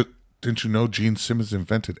 That's because didn't you know Gene Simmons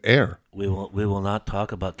invented air? We will not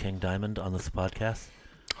talk about King Diamond on this podcast.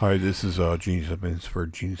 Hi, this is Gene Simmons for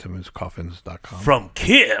GeneSimmonsCoffins.com. From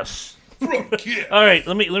Kiss. From Kiss. All right,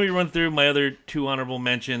 let me run through my other two honorable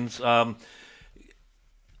mentions.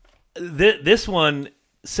 This one,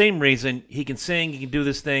 same reason. He can sing, he can do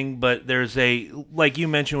this thing, but there's like you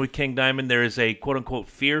mentioned with King Diamond, there is a quote-unquote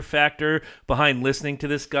fear factor behind listening to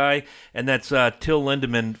this guy, and that's Till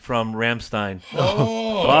Lindemann from Rammstein.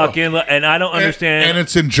 And I don't understand. And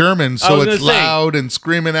it's in German, so it's loud and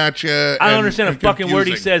screaming at you. I don't understand a fucking word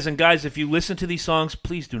he confusing. says. And guys, if you listen to these songs,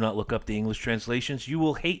 please do not look up the English translations. You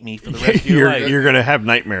will hate me for the rest of your life. You're going to have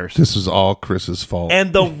nightmares. This is all Chris's fault.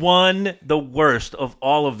 And the worst of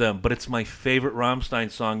all of them, but it's my favorite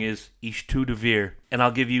Rammstein song, is Ich tu dir weh. And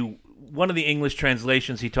I'll give you one of the English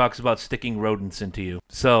translations. He talks about sticking rodents into you.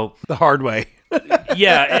 So, The hard way.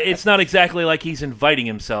 yeah, it's not exactly like he's inviting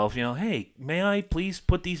himself. You know, hey, may I please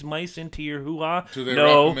put these mice into your hoo-ha? Do they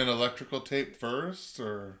no. wrap them in electrical tape first,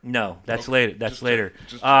 or No, that's Okay, later. That's just later.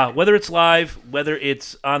 check. Whether it's live, whether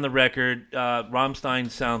it's on the record, Rammstein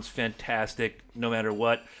sounds fantastic no matter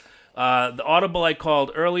what. The Audible I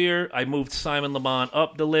called earlier, I moved Simon Le Bon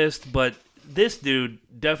up the list, but this dude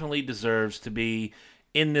definitely deserves to be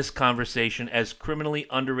in this conversation as criminally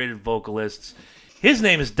underrated vocalists. His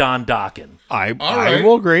name is Don Dokken. I right.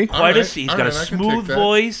 will agree. He's got a I can take smooth that.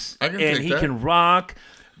 voice, I can and take he that. can rock,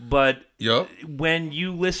 but Yup. when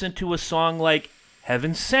you listen to a song like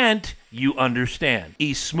Heaven Sent, you understand.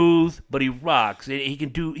 He's smooth, but he rocks. He can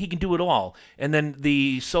do it all. And then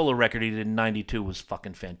the solo record he did in '92 was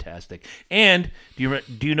fucking fantastic. And do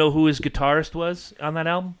you know who his guitarist was on that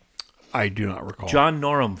album? I do not recall. John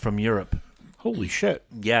Norum from Europe. Holy shit.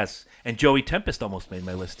 Yes. And Joey Tempest almost made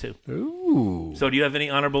my list too. Ooh. So do you have any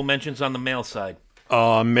honorable mentions on the male side?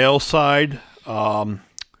 Male side,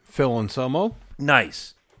 Phil Anselmo.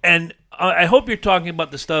 Nice. And I hope you're talking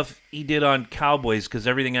about the stuff he did on Cowboys, because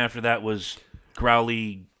everything after that was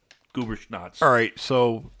growly goober schnots. All right,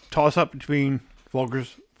 so toss up between Vulgar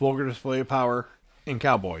Display of Power and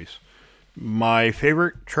Cowboys. My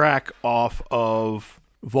favorite track off of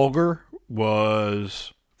Vulgar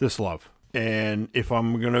was This Love. And if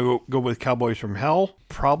I'm going to go with Cowboys from Hell,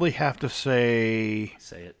 probably have to say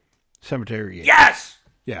Say it. Cemetery. Yes!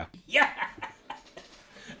 Yeah. Yeah!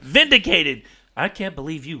 Vindicated! I can't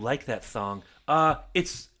believe you like that song.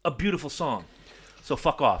 It's a beautiful song. So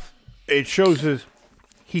fuck off. It shows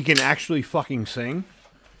he can actually fucking sing,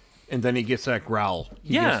 and then he gets that growl.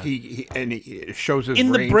 It shows his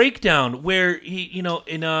In the range. breakdown, where he,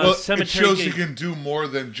 in Well, Cemetery it shows Gate- he can do more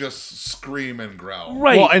than just scream and growl.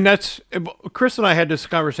 Right. Well, and that's Chris and I had this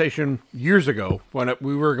conversation years ago when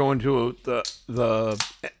we were going to the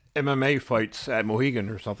MMA fights at Mohegan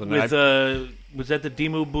or something. with, was that the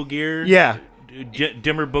Dimmu Borgir? Yeah.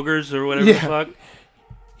 Dimmer Boogers or whatever the fuck?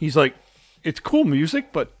 He's like, it's cool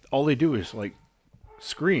music, but all they do is like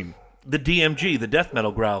scream. The DMG, the death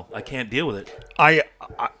metal growl. I can't deal with it. I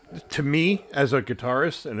to me, as a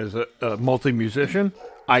guitarist and as a multi-musician,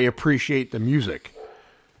 I appreciate the music.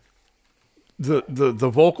 the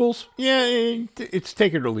vocals, yeah, it's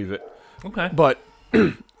take it or leave it. Okay. But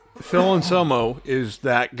Phil Anselmo is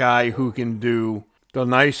that guy who can do the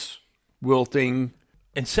nice wilting.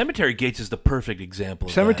 And Cemetery Gates is the perfect example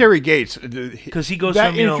of Cemetery Gates. because he goes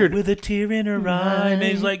that from, with a tear in her eye, and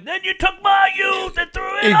he's like, then you took my youth and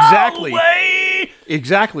threw it Exactly. all away.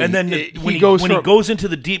 Exactly. And then when he goes into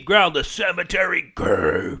the deep growl, the Cemetery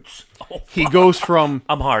Gates. Oh, he goes from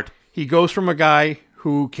I'm hard. He goes from a guy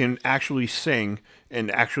who can actually sing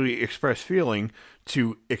and actually express feeling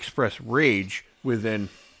to express rage within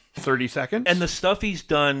 30 seconds. And the stuff he's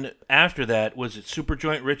done after that was it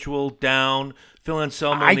Superjoint Ritual, Down, Phil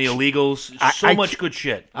Anselmo, and the Illegals. So much good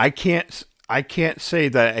shit. I can't say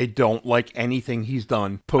that I don't like anything he's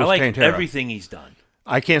done post I like Pantera. everything he's done.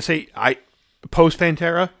 I can't say post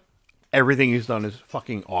Pantera. Everything he's done is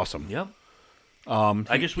fucking awesome. Yep.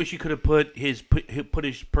 I just wish he could have put his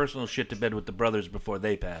personal shit to bed with the brothers before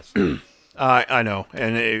they passed. I know,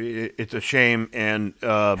 and it's a shame. And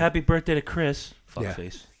Happy birthday to Chris.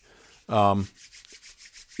 Fuckface.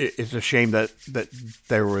 it's a shame that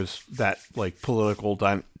there was that like political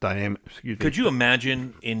dynamic. Excuse me. Could you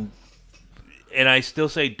imagine and I still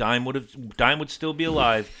say Dime would still be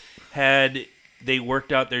alive had they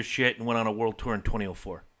worked out their shit and went on a world tour in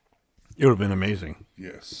 2004. It would have been amazing.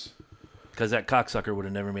 Yes. Because that cocksucker would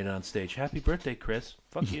have never made it on stage. Happy birthday, Chris.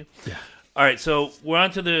 Fuck you. Yeah. All right, so we're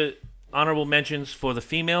on to the honorable mentions for the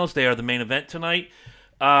females. They are the main event tonight.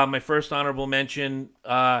 My first honorable mention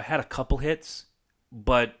had a couple hits,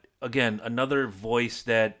 but again, another voice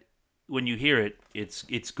that when you hear it, it's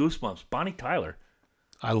goosebumps. Bonnie Tyler.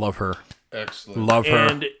 I love her. Excellent. Love her.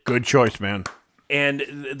 And- Good choice, man. And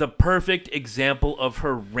the perfect example of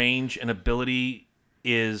her range and ability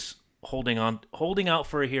is holding out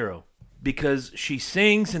for a hero. Because she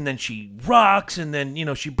sings and then she rocks and then,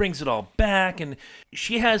 she brings it all back. And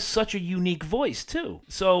she has such a unique voice, too.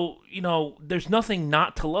 So, there's nothing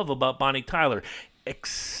not to love about Bonnie Tyler,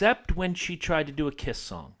 except when she tried to do a Kiss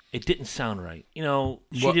song. It didn't sound right.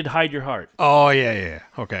 She did Hide Your Heart. Oh, yeah.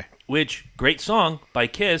 Okay. Which, great song by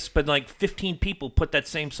Kiss, but like 15 people put that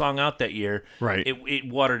same song out that year. Right. It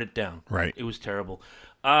watered it down. Right. It was terrible.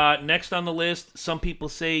 Next on the list, some people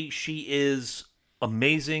say she is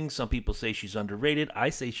amazing. Some people say she's underrated. I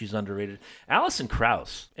say she's underrated. Alison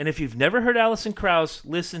Krauss. And if you've never heard Alison Krauss,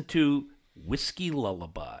 listen to Whiskey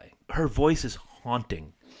Lullaby. Her voice is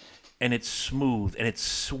haunting. And it's smooth and it's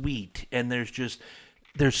sweet. And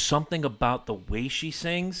there's something about the way she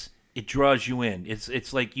sings. It draws you in.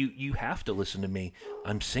 It's like you have to listen to me.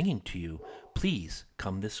 I'm singing to you. Please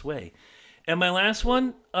come this way. And my last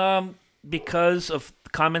one, because of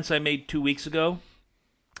comments I made 2 weeks ago,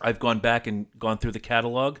 I've gone back and gone through the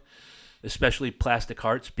catalog, especially Plastic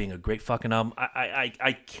Hearts being a great fucking album.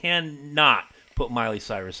 I cannot put Miley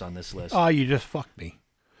Cyrus on this list. Oh, you just fucked me.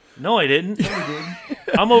 No, I didn't.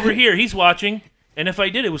 I'm over here. He's watching. And if I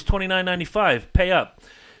did, it was $29.95. Pay up.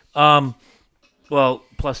 Well,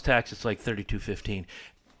 plus tax, it's like $32.15.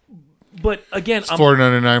 But again, It's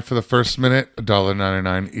 $4.99 for the first minute,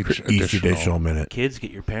 $1.99 each additional minute. Kids,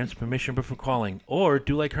 get your parents' permission before calling, or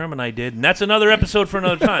do like Herm and I did, and that's another episode for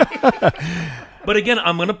another time. But again,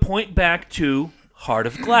 I'm going to point back to Heart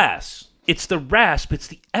of Glass. It's the rasp, it's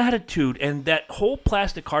the attitude, and that whole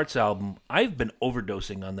Plastic Hearts album, I've been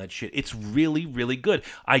overdosing on that shit. It's really, really good.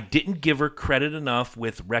 I didn't give her credit enough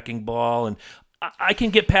with Wrecking Ball, and I can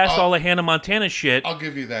get past all the Hannah Montana shit. I'll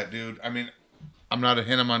give you that, dude. I mean, I'm not a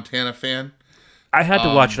Hannah Montana fan. I had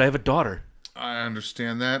to watch it. I have a daughter. I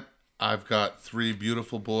understand that. I've got 3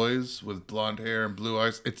 beautiful boys with blonde hair and blue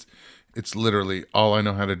eyes. It's literally all I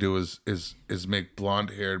know how to do is make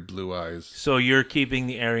blonde-haired blue eyes. So you're keeping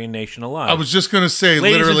the Aryan Nation alive. I was just gonna say,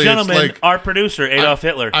 Ladies literally, and gentlemen, it's like our producer, Adolf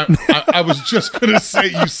Hitler. I was just gonna say,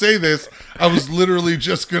 you say this. I was literally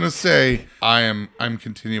just gonna say, I'm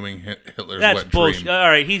continuing Hitler's That's wet bullshit. dream. All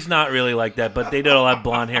right, he's not really like that, but they all have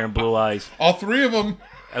blonde hair and blue eyes. All 3 of them.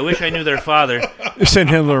 I wish I knew their father, Send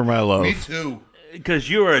Hitler my love. Me too. because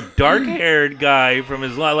you were a dark-haired guy from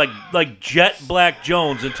his life, like Jet Black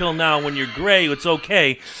Jones. Until now, when you're gray, it's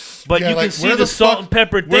okay, but Yeah, you like, can see where the salt fuck- and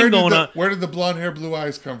pepper where thing did going on. Where did the blonde hair, blue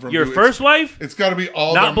eyes come from? Your dude? first wife, It's got to be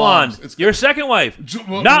all not their blonde. moms. It's Your second wife,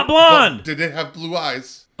 well, not blonde. Did they have blue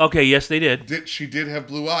eyes? Okay, yes, they did. She did have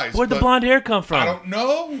blue eyes. Where'd the but blonde hair come I from? don't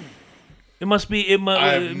know. It must be.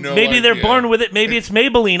 I have no maybe they're idea. born with it. Maybe it's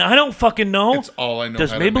Maybelline. I don't fucking know. It's all I know. Does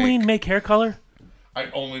how to Maybelline make hair color? I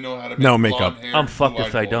only know how to make No makeup. blonde hair I'm and fucked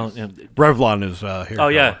if I blue-eyed don't. boys. Revlon is here. Oh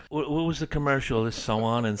yeah, what was the commercial? This so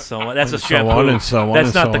on and so on. That's a So shampoo. on and so on That's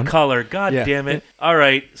and not so the on. color. God Yeah. damn it! All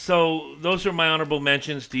right, so those are my honorable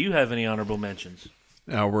mentions. Do you have any honorable mentions?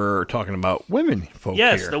 Now we're talking about women folk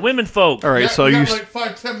Yes, here. the women folk. All right, Yeah, so we you got like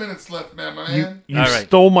 5-10 minutes left, man, my man. you All right.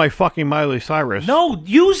 stole my fucking Miley Cyrus. No,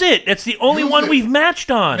 use it. It's the only Use one it. we've matched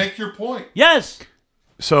on. Make your point. Yes.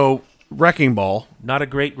 So Wrecking Ball, Not a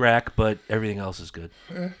great rack, but everything else is good.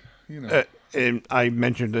 You know, and I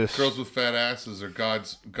mentioned this. girls with fat asses are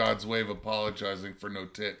God's way of apologizing for no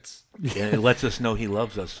tits. And it lets us know he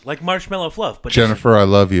loves us. Like Marshmallow Fluff. But Jennifer, I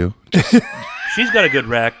love you. she's got a good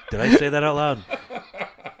rack. Did I say that out loud?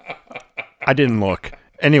 I didn't look.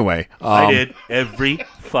 Anyway, I did. Every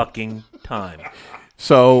fucking time.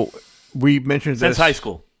 So we mentioned Since this. high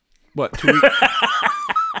school. What? 2 weeks?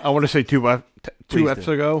 I want to say two Please eps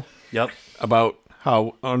do. ago Yep. about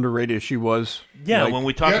how underrated she was. Yeah, Like- when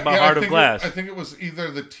we talked about I Heart of think Glass. I think it was either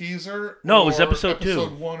the teaser. No, it was or episode 2.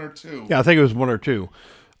 Episode 1 or 2. Yeah, I think it was 1 or 2,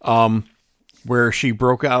 where she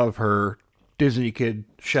broke out of her Disney kid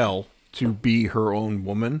shell to be her own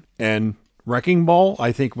woman. And Wrecking Ball,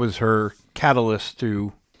 I think, was her catalyst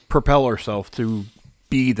to propel herself to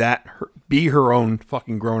be her own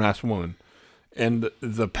fucking grown ass woman. And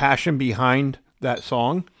the passion behind that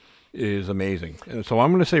song is amazing. And so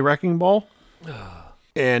I'm going to say Wrecking Ball.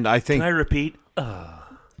 And I think Can I repeat?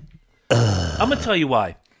 I'm going to tell you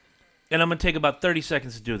why. And I'm going to take about 30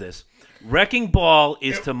 seconds to do this. Wrecking Ball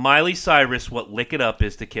is to Miley Cyrus what Lick It Up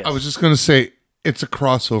is to Kiss. I was just going to say, it's a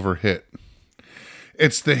crossover hit.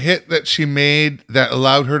 It's the hit that she made that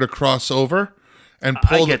allowed her to cross over and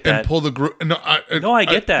pull get that. and pull the group. No, I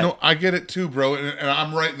get that. No, I get it too, bro, and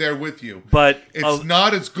I'm right there with you. But it's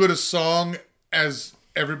not as good a song as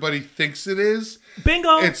everybody thinks it is.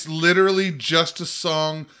 Bingo. It's literally just a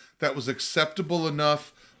song that was acceptable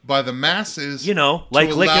enough by the masses, You know, to like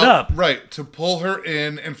Lick It Up. right? To pull her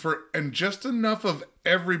in, and just enough of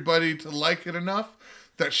everybody to like it enough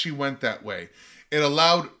that she went that way. It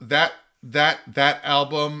allowed that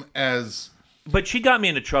album as But she got me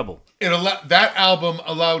into trouble. that album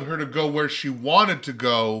allowed her to go where she wanted to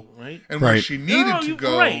go, Right. and where Right. she needed No, to you're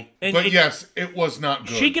go. right. And But it- yes, it was not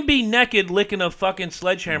good. She can be naked licking a fucking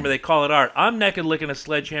sledgehammer. They call it art. I'm naked licking a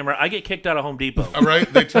sledgehammer. I get kicked out of Home Depot. All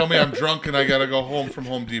right, they tell me I'm drunk and I gotta go home from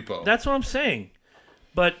Home Depot. That's what I'm saying.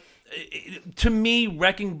 But to me,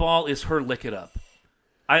 Wrecking Ball is her Lick It Up.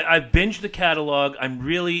 I've binged the catalog. I'm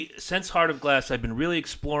really, since Heart of Glass, I've been really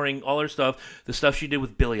exploring all her stuff. The stuff she did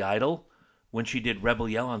with Billy Idol, when she did Rebel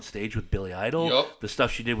Yell on stage with Billy Idol. Yup. The stuff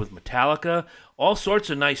she did with Metallica. All sorts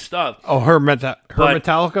of nice stuff. her But-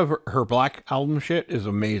 Metallica, her Black album shit is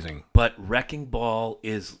amazing. But Wrecking Ball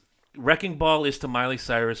is to Miley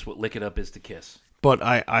Cyrus what Lick It Up is to Kiss. But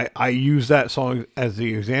I use that song as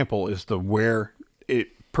the example as to where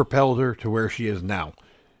it propelled her to where she is now.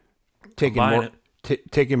 Combine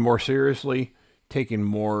Taken more seriously, taken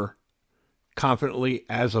more confidently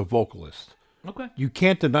as a vocalist. Okay. You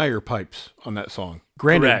can't deny her pipes on that song.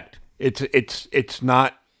 Granted, Correct. It's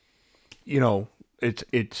not,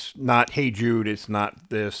 it's not Hey Jude. It's not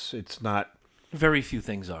this. It's not. Very few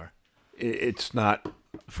things are. It's not.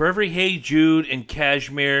 For every Hey Jude and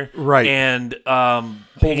Cashmere, Right. and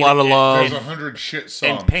Whole Lot of Love. There's 100 shit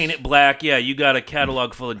songs. and Paint It Black, yeah, you got a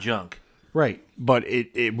catalog full of junk. Right, but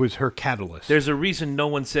it was her catalyst. There's a reason no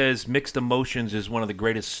one says Mixed Emotions is one of the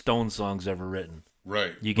greatest Stone songs ever written.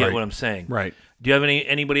 Right. You get Right. what I'm saying? Right. Do you have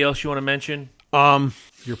anybody else you want to mention?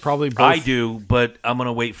 You're probably both. I do, but I'm going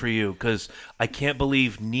to wait for you because I can't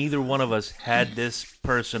believe neither one of us had this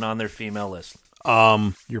person on their female list.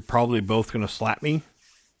 You're probably both gonna slap me.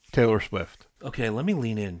 Taylor Swift. Okay, let me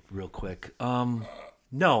lean in real quick.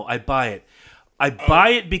 No, I buy it. I buy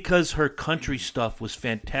it because her country stuff was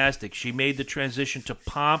fantastic. She made the transition to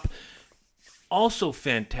pop, also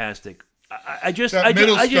fantastic. I just That I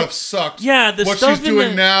middle just, stuff sucks. Yeah, the what stuff she's in doing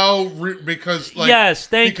the- now because like Yes,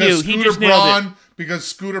 thank because you. He Scooter just nailed it. Braun, because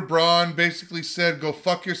Scooter Braun basically said, "Go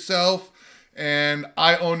fuck yourself," and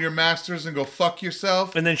I own your masters and go fuck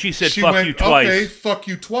yourself. And then she said, "Fuck you twice." Okay, fuck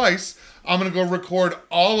you twice. I'm gonna go record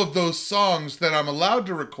all of those songs that I'm allowed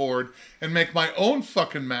to record and make my own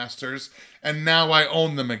fucking masters, and now I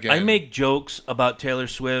own them again. I make jokes about Taylor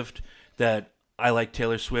Swift that I like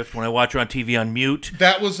Taylor Swift when I watch her on TV on mute.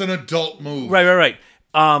 That was an adult move. Right.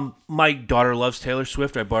 My daughter loves Taylor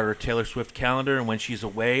Swift. I bought her a Taylor Swift calendar, and when she's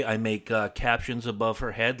away, I make captions above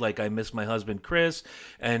her head like "I miss my husband Chris."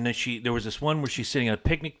 And then there was this one where she's sitting at a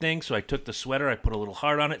picnic thing, so I took the sweater, I put a little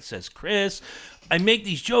heart on it, says Chris. I make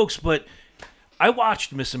these jokes, but I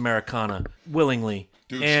watched Miss Americana willingly.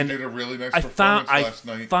 Dude, and she did a really nice I performance last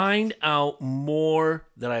night. find out more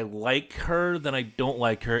that I like her than I don't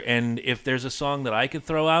like her, and if there's a song that I could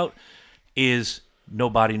throw out, is "No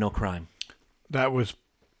Body, No Crime." That was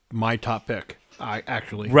my top pick. I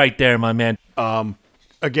actually. Right there, my man.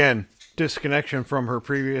 Again, disconnection from her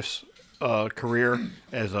previous career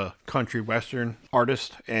as a country western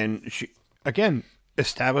artist, and she again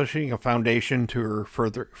establishing a foundation to her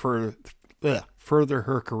further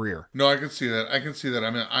her career. No, I can see that.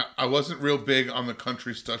 I mean, I wasn't real big on the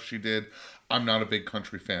country stuff she did. I'm not a big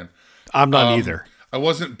country fan. I'm not either. I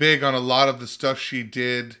wasn't big on a lot of the stuff she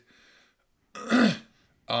did to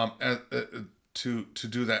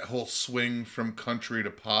do that whole swing from country to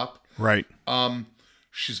pop. Right.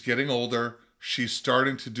 She's getting older. She's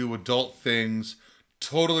starting to do adult things.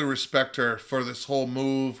 Totally respect her for this whole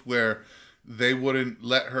move where they wouldn't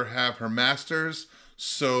let her have her masters.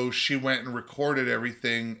 So she went and recorded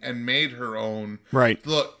everything and made her own. Right.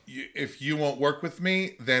 Look, if you won't work with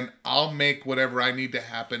me, then I'll make whatever I need to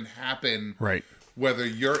happen. Right. Whether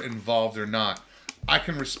you're involved or not. I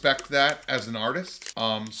can respect that as an artist.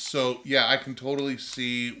 So yeah, I can totally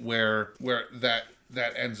see where that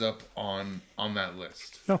ends up on that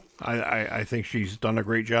list. No, I think she's done a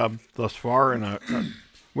great job thus far, and I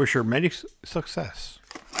wish her many success.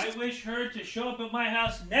 I wish her to show up at my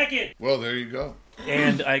house naked. Well, there you go.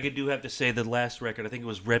 And I do have to say the last record, I think it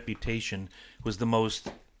was Reputation, was the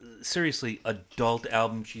most seriously adult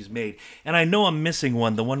album she's made. And I know I'm missing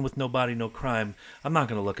one, the one with No Body, No Crime. I'm not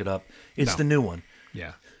going to look it up. It's the new one.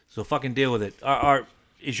 Yeah. So fucking deal with it.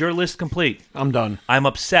 Is your list complete? I'm done. I'm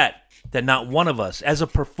upset that not one of us, as a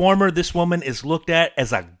performer, this woman is looked at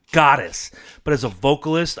as a goddess. But as a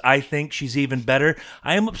vocalist, I think she's even better.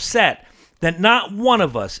 I am upset that not one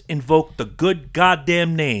of us invoked the good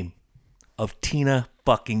goddamn name of Tina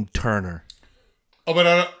fucking Turner. Oh,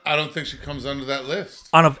 but I don't think she comes under that list.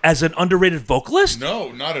 As an underrated vocalist?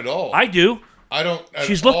 No, not at all. I do. I don't.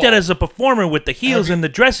 She's looked at as a performer with the heels and the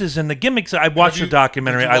dresses and the gimmicks. I watched the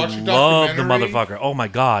documentary. I love the motherfucker. Oh my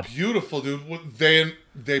god, beautiful, dude.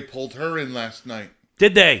 They pulled her in last night.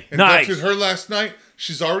 Did they? Nice. Inducted her last night.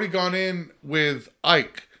 She's already gone in with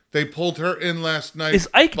Ike. They pulled her in last night. Is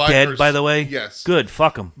Ike dead, by the way? Yes. Good.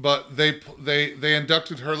 Fuck him. But they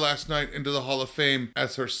inducted her last night into the Hall of Fame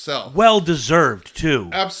as herself. Well deserved too.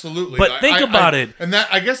 Absolutely. But think about it. And that,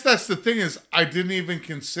 I guess that's the thing, is I didn't even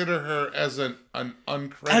consider her as an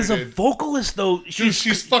uncredited. As a vocalist, though,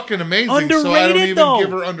 she's fucking amazing. Underrated, so I don't even though.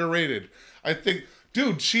 give her underrated. I think,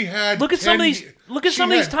 dude, she had. Look at some of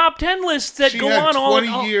these top 10 lists that go on all.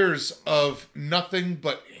 20 years of nothing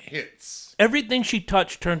but hits. Everything she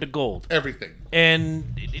touched turned to gold. Everything.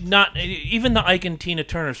 And not even the Ike and Tina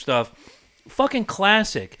Turner stuff. Fucking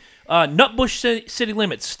classic. Nutbush City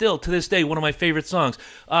Limits, still to this day one of my favorite songs.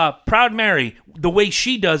 Proud Mary, the way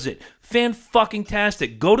she does it,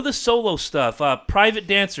 fan-fucking-tastic. Go to the solo stuff. Private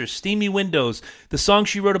Dancer, Steamy Windows, the song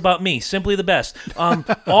she wrote about me, simply the best.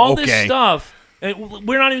 All Okay. this stuff. And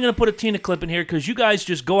we're not even going to put a Tina clip in here because you guys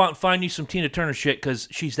just go out and find you some Tina Turner shit because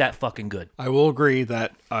she's that fucking good. I will agree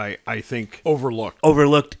that I think overlooked.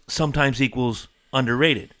 Overlooked sometimes equals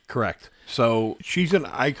underrated. Correct. So she's an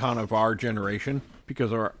icon of our generation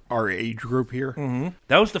because of our age group here. Mm-hmm.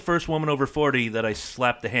 That was the first woman over 40 that I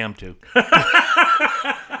slapped the ham to.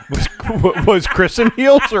 Was Chris in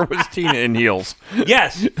heels or was Tina in heels?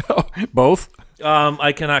 Yes. Both?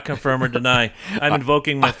 I cannot confirm or deny. I'm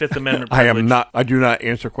invoking my Fifth Amendment privilege. I do not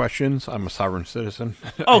answer questions. I'm a sovereign citizen.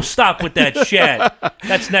 Oh, stop with that shit.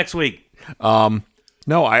 That's next week.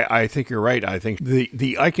 No, I think you're right. I think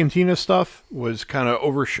the Ike and Tina stuff was kind of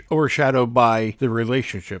overshadowed by the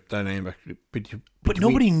relationship dynamic. But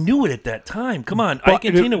nobody knew it at that time. Come on. Ike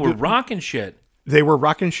and Tina were rocking shit. They were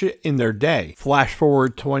rocking shit in their day. Flash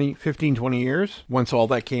forward 20 years, once all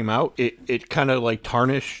that came out, it kind of like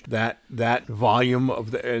tarnished that volume of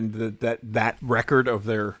that record of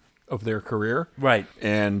their career. Right.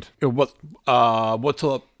 And what's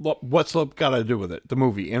up got to do with it? The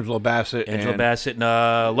movie, Angela Bassett and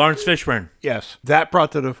Lawrence Fishburne. Yes. That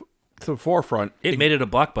brought to the forefront. It made it a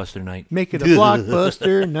blockbuster night. Make it a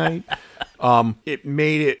blockbuster night. It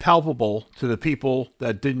made it palpable to the people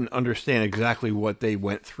that didn't understand exactly what they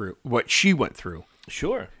went through, what she went through.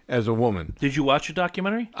 Sure. As a woman. Did you watch the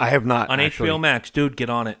documentary? I have not. On actually. HBO Max. Dude,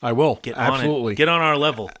 get on it. I will. Get Absolutely. on it. Get on our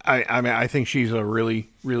level. I mean, I think she's a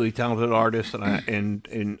really, really talented artist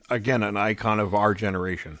and again, an icon of our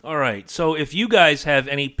generation. All right. So if you guys have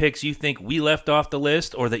any picks you think we left off the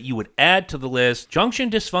list or that you would add to the list,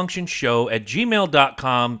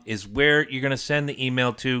 junctiondysfunctionshow@gmail.com is where you're going to send the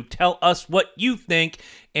email to. Tell us what you think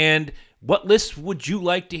and what lists would you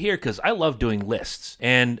like to hear? Because I love doing lists.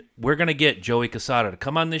 And we're going to get Joey Casada to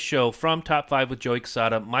come on this show from Top 5 with Joey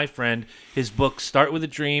Casada, my friend. His books, Start With a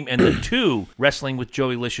Dream, and the 2 Wrestling with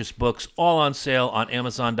Joey Licious books, all on sale on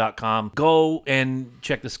Amazon.com. Go and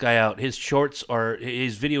check this guy out. His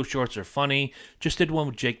video shorts are funny. Just did one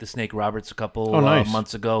with Jake the Snake Roberts a couple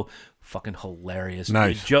months ago. Fucking hilarious.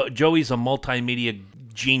 Nice. Joey's a multimedia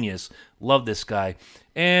genius. Love this guy.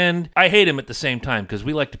 And I hate him at the same time because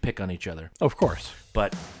we like to pick on each other. Of course.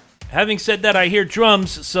 But having said that, I hear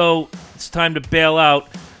drums, so it's time to bail out.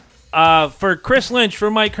 For Chris Lynch,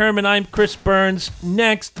 for Mike Herman, I'm Chris Burns.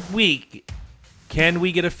 Next week, can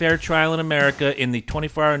we get a fair trial in America in the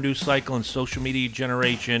 24-hour news cycle and social media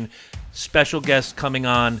generation? Special guest coming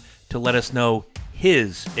on to let us know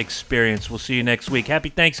his experience. We'll see you next week. Happy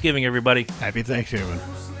Thanksgiving, everybody. Happy Thanksgiving.